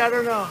UFC? I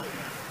don't know.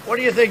 What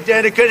do you think,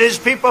 Dana? Could his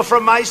people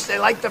from ICE, they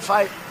like to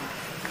fight?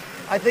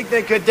 I think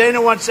they could.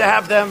 Dana wants to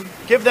have them.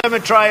 Give them a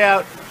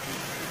tryout.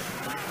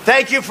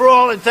 Thank you for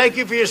all, and thank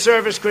you for your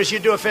service, Chris. You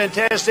do a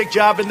fantastic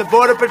job, and the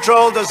Border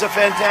Patrol does a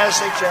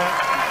fantastic job.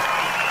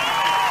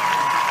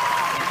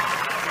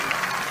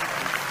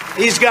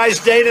 These guys,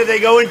 Dana,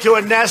 they go into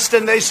a nest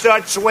and they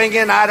start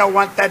swinging. I don't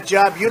want that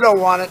job. You don't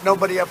want it.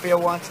 Nobody up here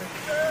wants it.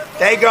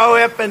 They go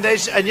up and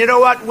and you know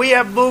what? We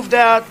have moved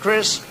out,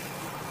 Chris,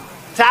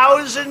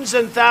 thousands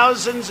and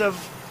thousands of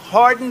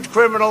hardened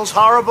criminals,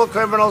 horrible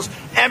criminals,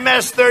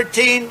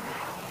 MS-13.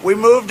 We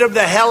moved them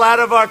the hell out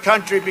of our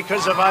country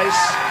because of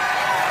ICE.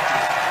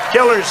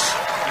 Killers.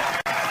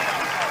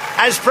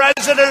 As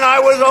president, I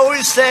will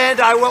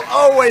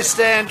always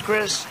stand,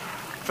 Chris,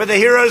 for the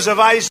heroes of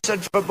ICE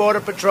and for Border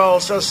Patrol.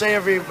 So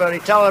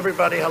tell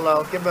everybody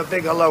hello. Give them a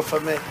big hello for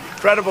me.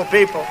 Incredible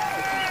people.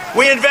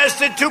 We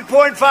invested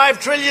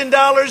 $2.5 trillion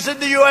in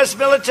the U.S.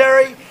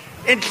 military,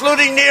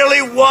 including nearly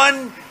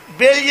 $1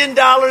 billion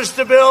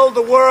to build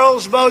the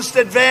world's most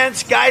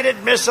advanced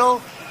guided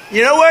missile.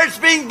 You know where it's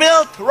being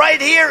built?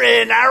 Right here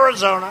in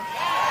Arizona.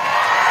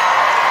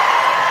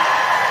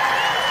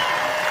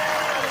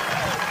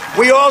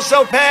 We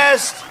also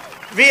passed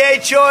VA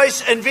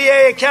choice and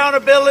VA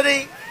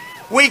accountability.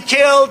 We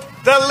killed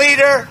the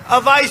leader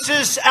of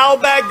ISIS,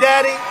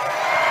 al-Baghdadi.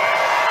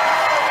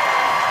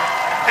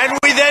 And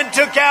we then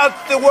took out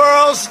the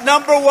world's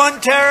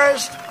 #1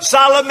 terrorist.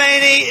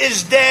 Soleimani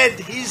is dead.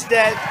 He's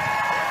dead.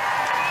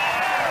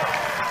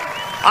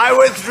 I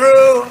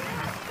withdrew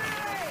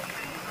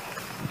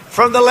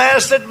from the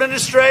last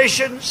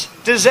administration's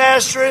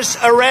disastrous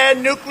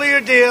Iran nuclear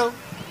deal.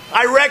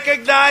 I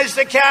recognized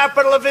the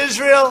capital of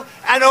Israel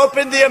and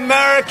opened the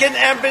American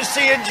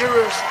embassy in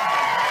Jerusalem.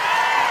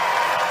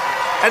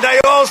 And I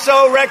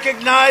also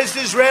recognized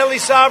Israeli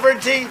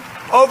sovereignty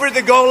over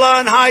the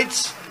Golan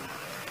Heights.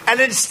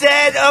 And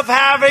instead of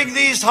having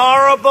these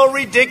horrible,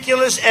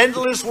 ridiculous,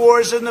 endless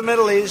wars in the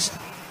Middle East,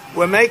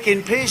 we're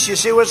making peace. You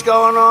see what's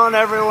going on?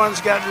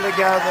 Everyone's getting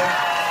together.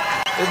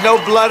 There's no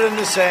blood in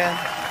the sand.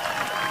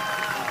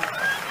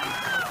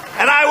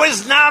 And I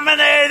was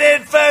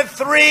nominated for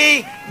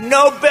 3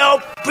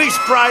 Nobel Peace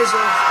Prizes.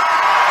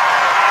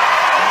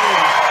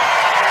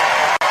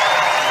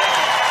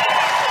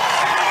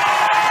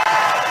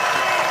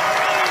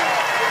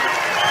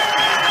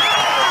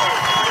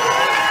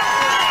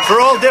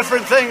 For all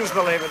different things,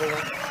 believe it or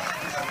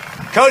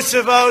not.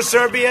 Kosovo,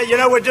 Serbia. You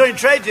know, we're doing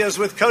trade deals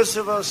with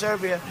Kosovo,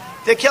 Serbia.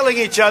 They're killing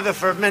each other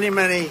for many,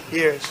 many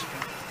years.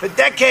 For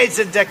decades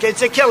and decades,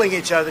 they're killing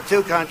each other.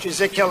 2 countries,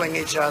 they're killing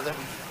each other.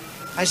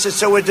 I said,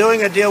 so we're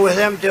doing a deal with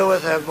them, deal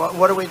with them.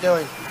 What are we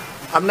doing?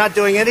 I'm not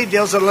doing any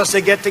deals unless they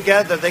get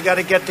together. They got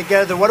to get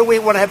together. What do we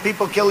want to have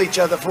people kill each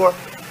other for?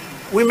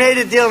 We made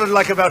a deal in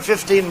like about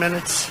 15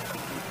 minutes.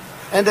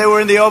 And they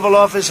were in the Oval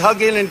Office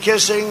hugging and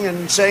kissing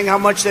and saying how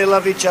much they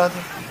love each other.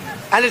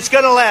 And it's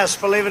going to last,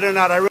 believe it or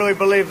not. I really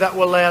believe that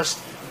will last.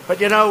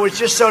 But, you know, it's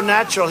just so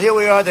natural. Here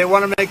we are. They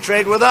want to make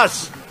trade with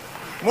us.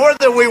 More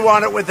than we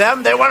want it with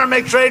them. They want to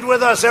make trade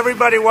with us.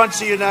 Everybody wants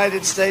the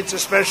United States,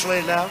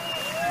 especially now.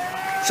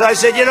 So I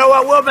said, you know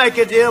what? We'll make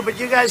a deal, but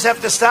you guys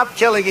have to stop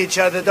killing each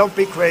other. Don't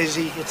be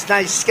crazy. It's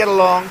nice. Get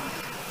along.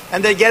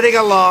 And they're getting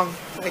along.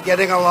 They're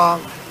getting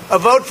along. A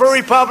vote for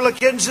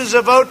Republicans is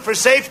a vote for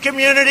safe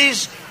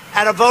communities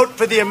and a vote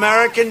for the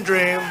American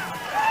dream.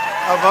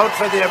 A vote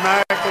for the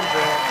American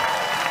dream.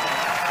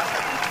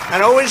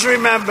 And always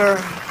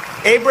remember,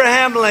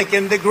 Abraham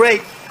Lincoln, the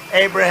great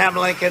Abraham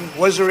Lincoln,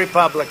 was a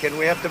Republican.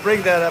 We have to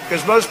bring that up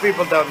because most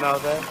people don't know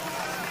that.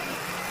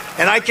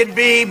 And I can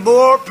be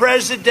more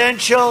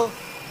presidential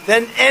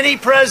than any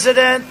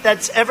president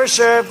that's ever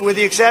served, with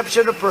the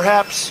exception of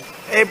perhaps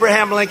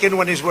Abraham Lincoln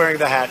when he's wearing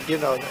the hat. You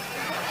know that.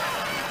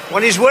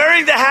 When he's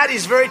wearing the hat,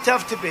 he's very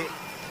tough to beat.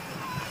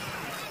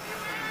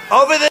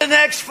 Over the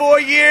next 4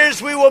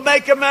 years, we will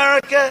make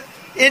America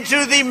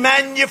into the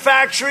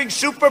manufacturing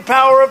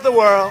superpower of the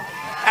world,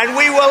 and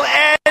we will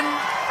end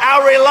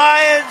our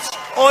reliance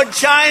on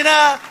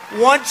China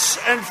once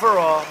and for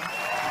all.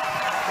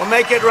 We'll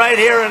make it right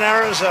here in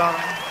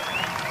Arizona.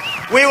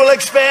 We will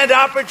expand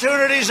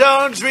opportunity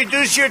zones,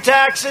 reduce your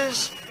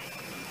taxes,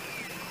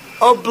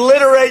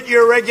 obliterate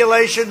your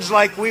regulations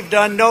like we've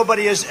done.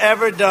 Nobody has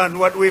ever done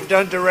what we've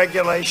done to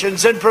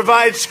regulations, and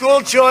provide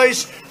school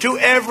choice to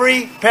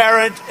every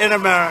parent in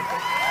America.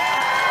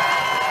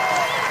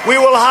 We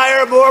will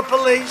hire more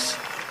police,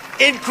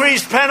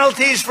 increase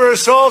penalties for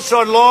assaults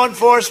on law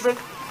enforcement,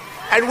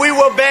 and we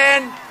will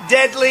ban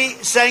deadly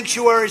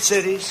sanctuary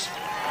cities.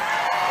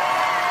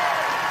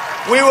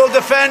 We will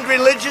defend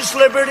religious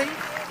liberty,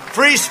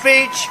 free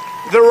speech,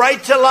 the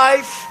right to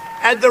life,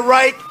 and the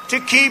right to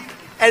keep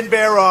and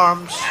bear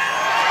arms.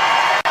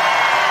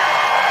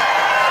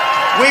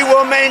 We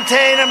will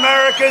maintain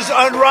America's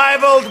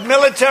unrivaled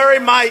military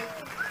might.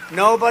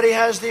 Nobody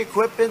has the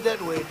equipment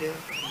that we do.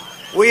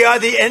 We are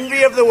the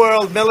envy of the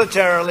world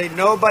militarily.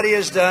 Nobody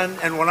has done.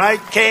 And when I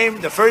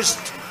came the first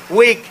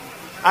week,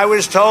 I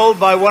was told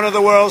by one of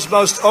the world's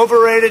most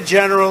overrated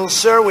generals,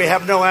 sir, we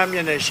have no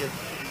ammunition.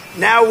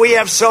 Now we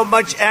have so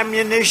much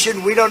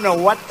ammunition, we don't know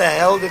what the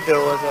hell to do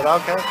with it,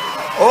 okay?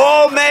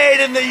 All made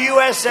in the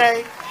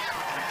USA.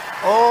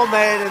 All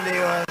made in the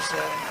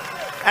USA.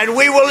 And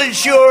we will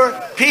ensure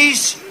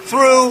peace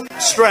through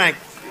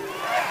strength.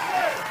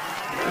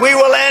 We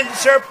will end,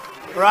 sir,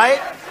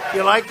 right?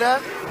 You like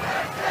that?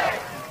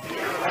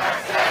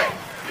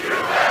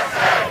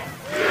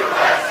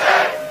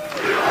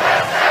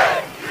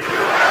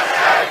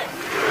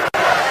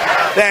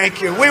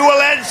 Thank you. We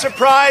will end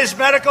surprise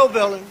medical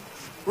billing,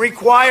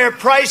 require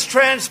price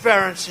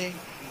transparency,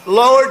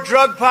 lower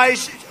drug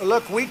prices.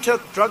 Look, we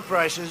took drug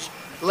prices.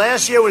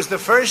 Last year was the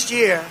first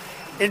year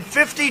in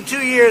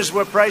 52 years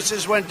where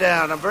prices went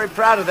down. I'm very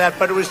proud of that,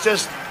 but it was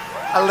just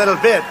a little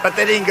bit. But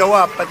they didn't go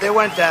up, but they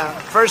went down.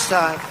 First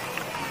time.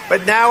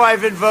 But now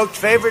I've invoked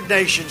favored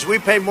nations. We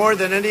pay more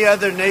than any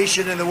other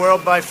nation in the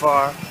world by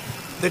far.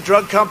 The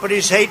drug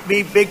companies hate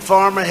me. Big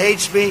Pharma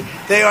hates me.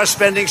 They are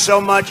spending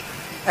so much.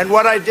 And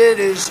what I did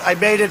is I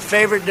made it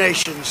favored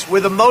nations.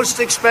 We're the most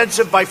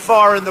expensive by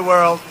far in the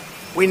world.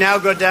 We now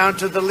go down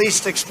to the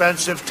least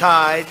expensive,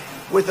 tied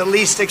with the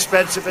least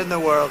expensive in the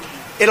world.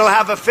 It'll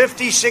have a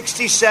 50,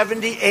 60,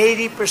 70,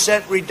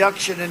 80%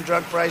 reduction in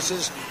drug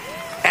prices.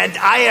 And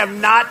I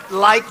am not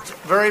liked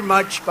very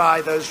much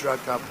by those drug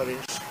companies.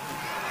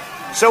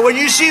 So when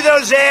you see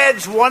those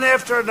ads one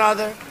after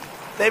another,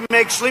 they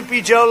make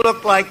Sleepy Joe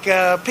look like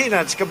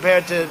peanuts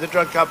compared to the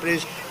drug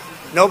companies.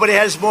 Nobody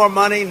has more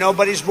money.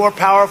 Nobody's more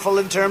powerful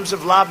in terms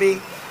of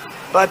lobby.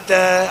 But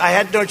I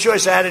had no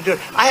choice. I had to do it.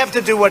 I have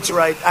to do what's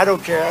right. I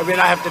don't care. I mean,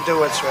 I have to do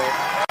what's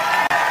right.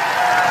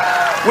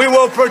 We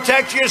will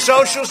protect your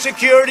Social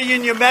Security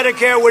and your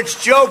Medicare, which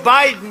Joe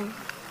Biden,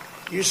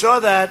 you saw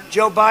that,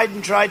 Joe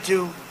Biden tried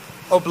to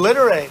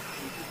obliterate.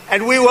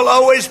 And we will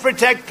always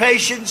protect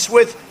patients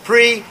with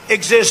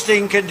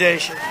pre-existing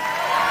conditions.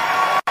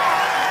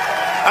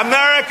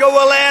 America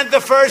will land the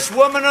first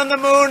woman on the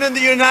moon in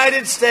the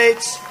United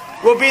States.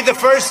 We'll be the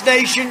first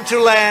nation to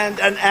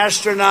land an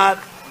astronaut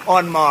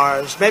on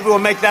Mars. Maybe we'll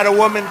make that a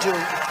woman, too.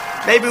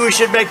 Maybe we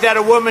should make that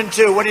a woman,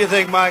 too. What do you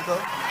think, Michael?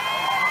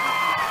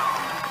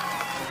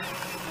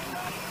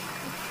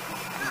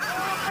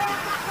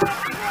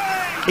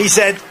 He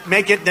said,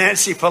 make it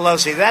Nancy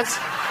Pelosi. That's...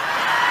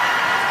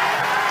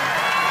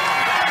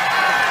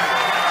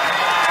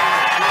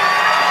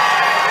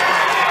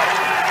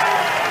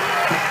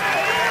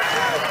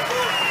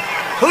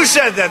 Who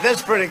said that?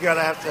 That's pretty good,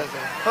 I have to say.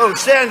 Oh,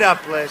 stand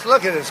up, please.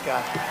 Look at this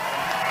guy.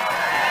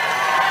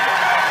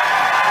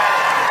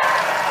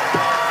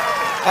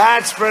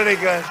 That's pretty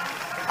good.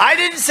 I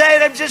didn't say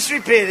it, I'm just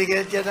repeating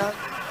it, you know.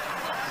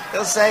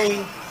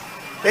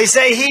 They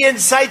say he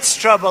incites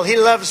trouble. He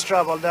loves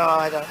trouble. No,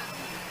 I don't.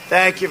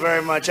 Thank you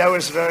very much. That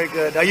was very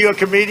good. Are you a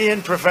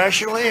comedian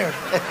professionally? Or?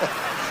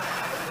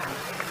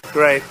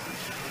 Great.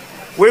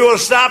 We will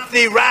stop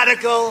the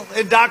radical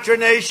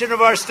indoctrination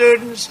of our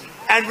students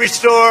and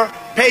restore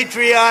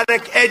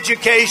patriotic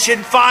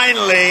education.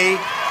 Finally,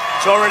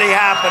 it's already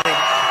happening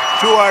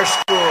to our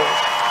schools.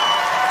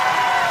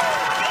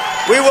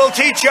 We will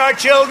teach our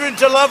children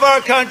to love our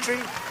country,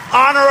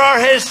 honor our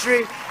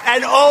history,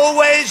 and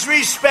always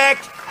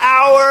respect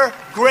our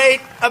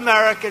great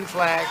American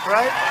flag,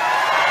 right?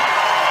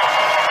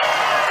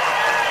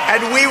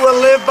 And we will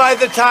live by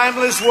the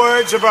timeless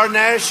words of our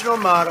national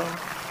motto,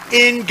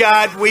 in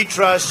God we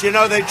trust. You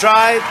know, they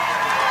tried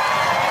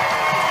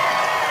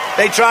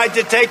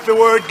to take the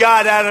word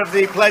God out of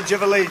the Pledge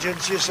of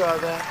Allegiance. You saw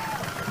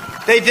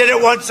that. They did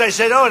it once. I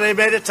said, oh, they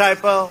made a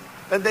typo.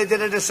 Then they did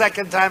it a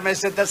second time. I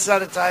said, that's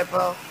not a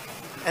typo.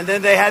 And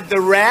then they had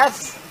the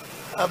wrath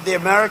of the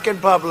American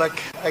public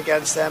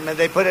against them, and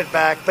they put it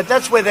back. But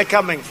that's where they're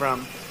coming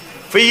from.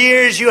 For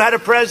years, you had a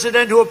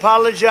president who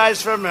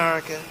apologized for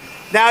America.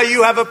 Now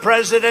you have a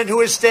president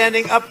who is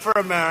standing up for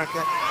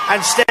America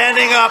and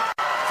standing up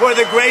for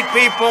the great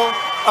people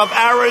of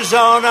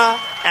Arizona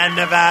and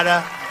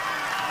Nevada.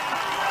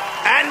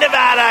 And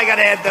Nevada, I got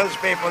to add those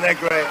people. They're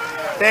great.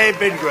 They've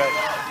been great.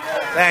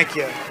 Thank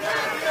you.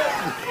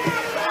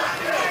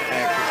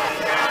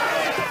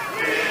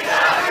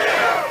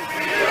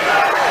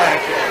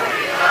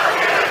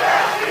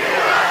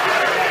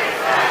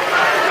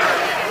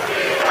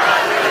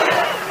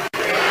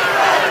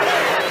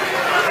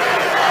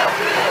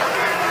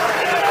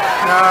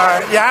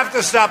 You have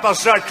to stop. I'll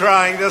start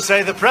crying. They'll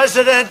say the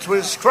president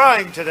was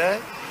crying today.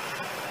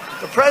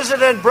 The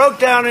president broke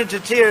down into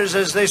tears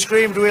as they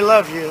screamed, "We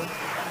love you."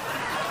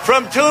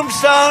 From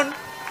Tombstone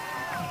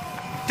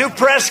to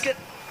Prescott,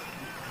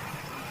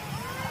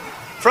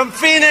 from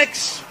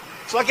Phoenix.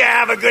 It's lucky I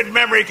have a good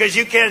memory because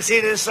you can't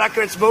see this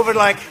sucker. It's moving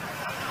like.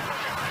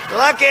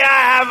 Lucky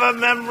I have a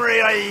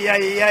memory.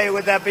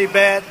 Would that be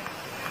bad?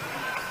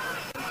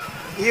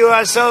 You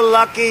are so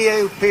lucky,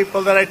 you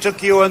people, that I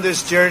took you on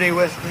this journey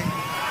with me.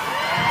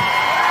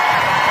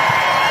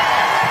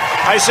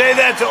 I say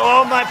that to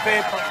all my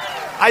people.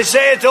 I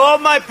say it to all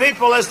my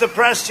people as the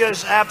press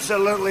just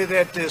absolutely,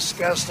 they're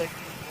disgusting.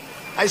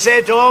 I say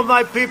it to all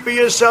my people,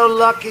 you're so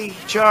lucky.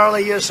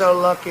 Charlie, you're so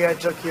lucky I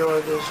took you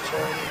on this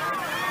journey.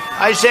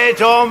 I say it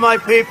to all my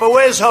people.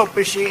 Where's Hope?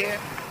 Is she here?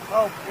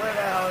 Hope, where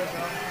the hell is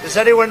Hope? Does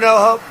anyone know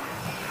Hope?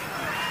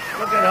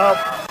 Look at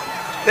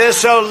Hope. They're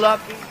so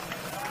lucky.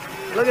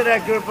 Look at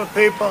that group of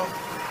people.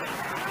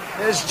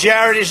 There's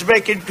Jared. He's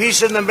making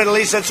peace in the Middle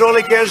East. That's all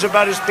he cares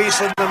about is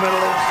peace in the Middle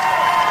East.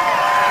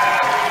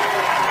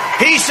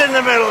 Peace in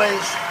the Middle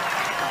East.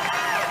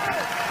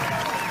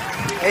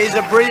 He's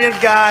a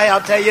brilliant guy. I'll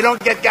tell you, you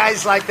don't get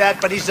guys like that,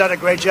 but he's done a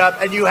great job.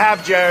 And you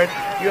have, Jared.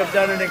 You have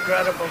done an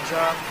incredible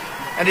job.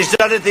 And he's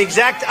done it the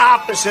exact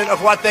opposite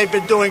of what they've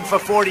been doing for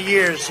 40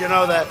 years. You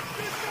know that.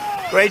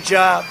 Great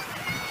job.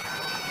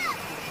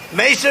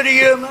 Mesa to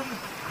Yuma,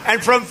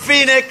 and from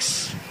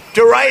Phoenix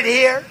to right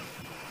here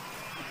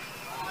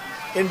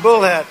in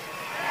Bullhead.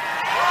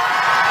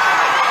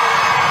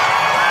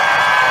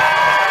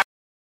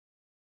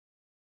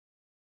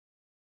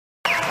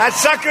 That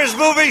sucker's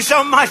moving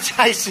so much,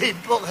 I see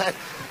Bullhead.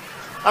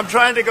 I'm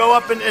trying to go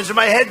up, and is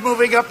my head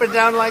moving up and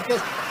down like this?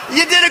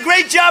 You did a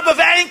great job of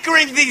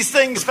anchoring these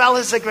things,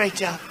 fellas. A great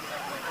job.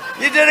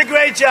 You did a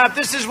great job.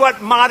 This is what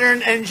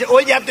modern engine.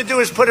 All you have to do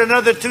is put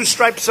another 2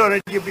 stripes on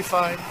it. You'll be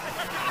fine.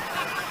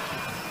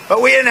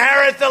 But we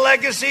inherit the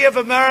legacy of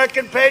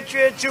American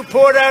patriots who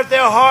poured out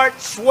their heart,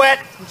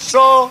 sweat, and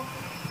soul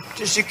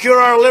to secure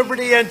our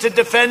liberty and to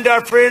defend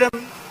our freedom.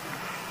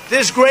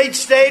 This great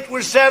state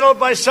was settled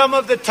by some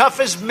of the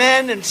toughest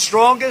men and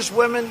strongest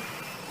women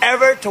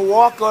ever to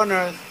walk on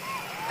earth.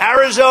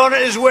 Arizona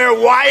is where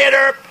Wyatt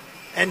Earp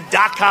and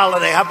Doc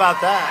Holliday, how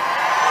about that,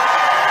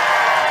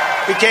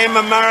 became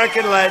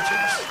American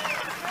legends.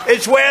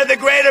 It's where the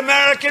great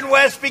American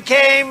West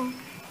became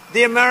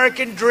the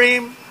American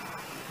dream.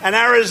 And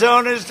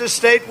Arizona is the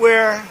state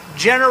where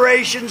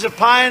generations of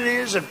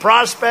pioneers and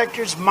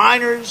prospectors,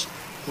 miners,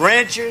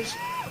 ranchers,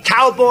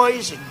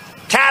 cowboys and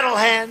cattle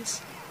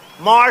hands,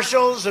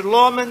 marshals and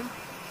lawmen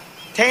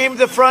tamed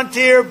the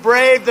frontier,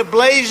 braved the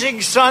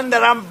blazing sun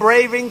that I'm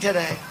braving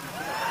today.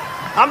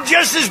 I'm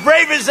just as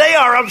brave as they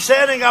are. I'm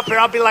standing up here.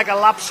 I'll be like a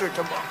lobster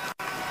tomorrow.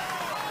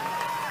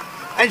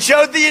 And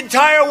showed the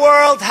entire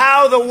world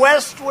how the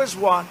West was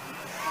won.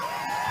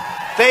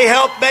 They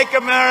helped make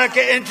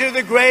America into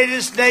the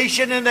greatest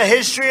nation in the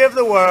history of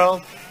the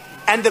world,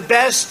 and the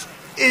best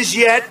is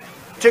yet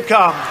to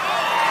come.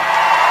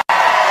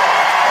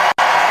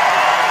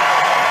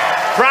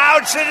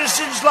 Proud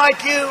citizens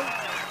like you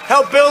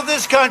help build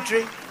this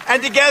country,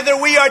 and together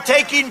we are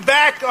taking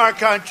back our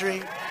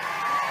country.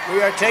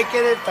 We are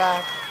taking it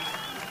back.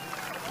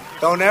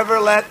 Don't ever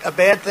let a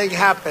bad thing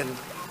happen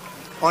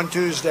on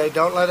Tuesday.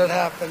 Don't let it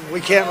happen.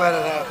 We can't let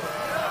it happen.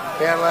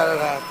 Can't let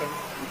it happen.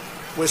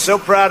 We're so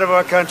proud of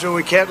our country,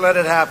 we can't let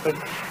it happen.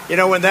 You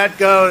know, when it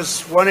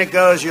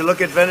goes, you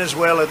look at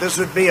Venezuela, this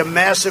would be a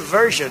massive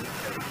version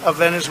of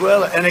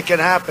Venezuela, and it can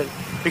happen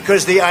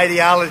because the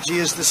ideology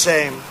is the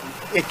same.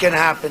 It can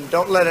happen.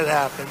 Don't let it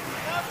happen.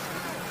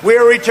 We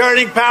are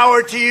returning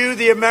power to you,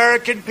 the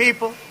American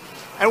people,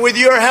 and with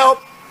your help,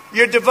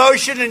 your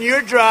devotion, and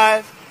your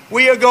drive,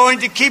 we are going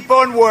to keep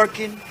on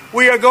working.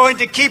 We are going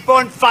to keep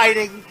on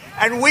fighting,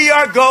 and we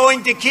are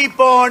going to keep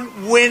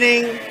on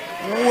winning,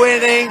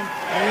 winning,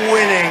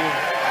 winning.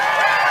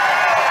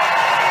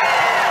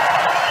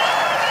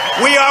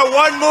 We are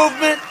one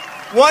movement,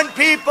 one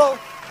people,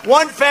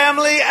 one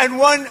family, and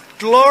one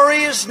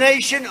glorious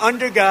nation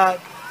under God.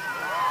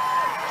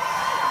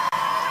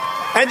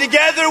 And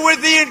together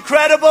with the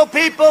incredible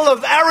people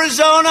of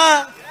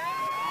Arizona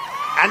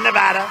and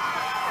Nevada,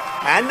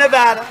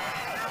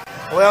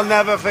 we'll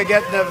never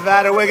forget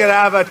Nevada. We're going to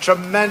have a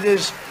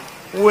tremendous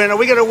win. Are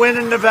we going to win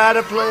in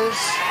Nevada, please?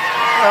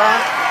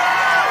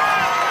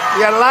 You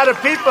got a lot of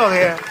people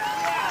here.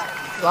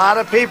 A lot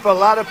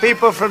of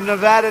people from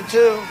Nevada,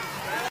 too.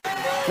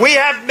 We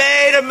have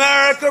made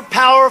America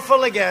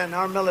powerful again,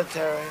 our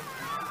military.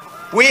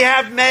 We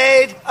have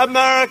made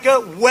America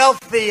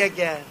wealthy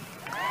again.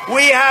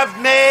 We have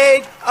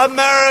made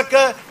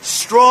America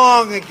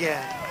strong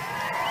again.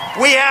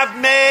 We have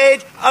made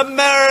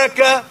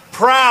America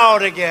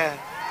proud again.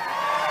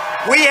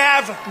 We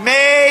have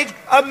made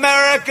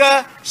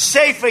America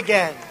safe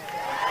again.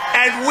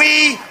 And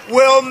we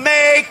will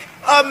make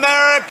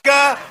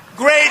America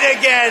great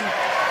again.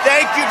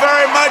 Thank you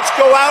very much.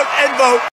 Go out and vote.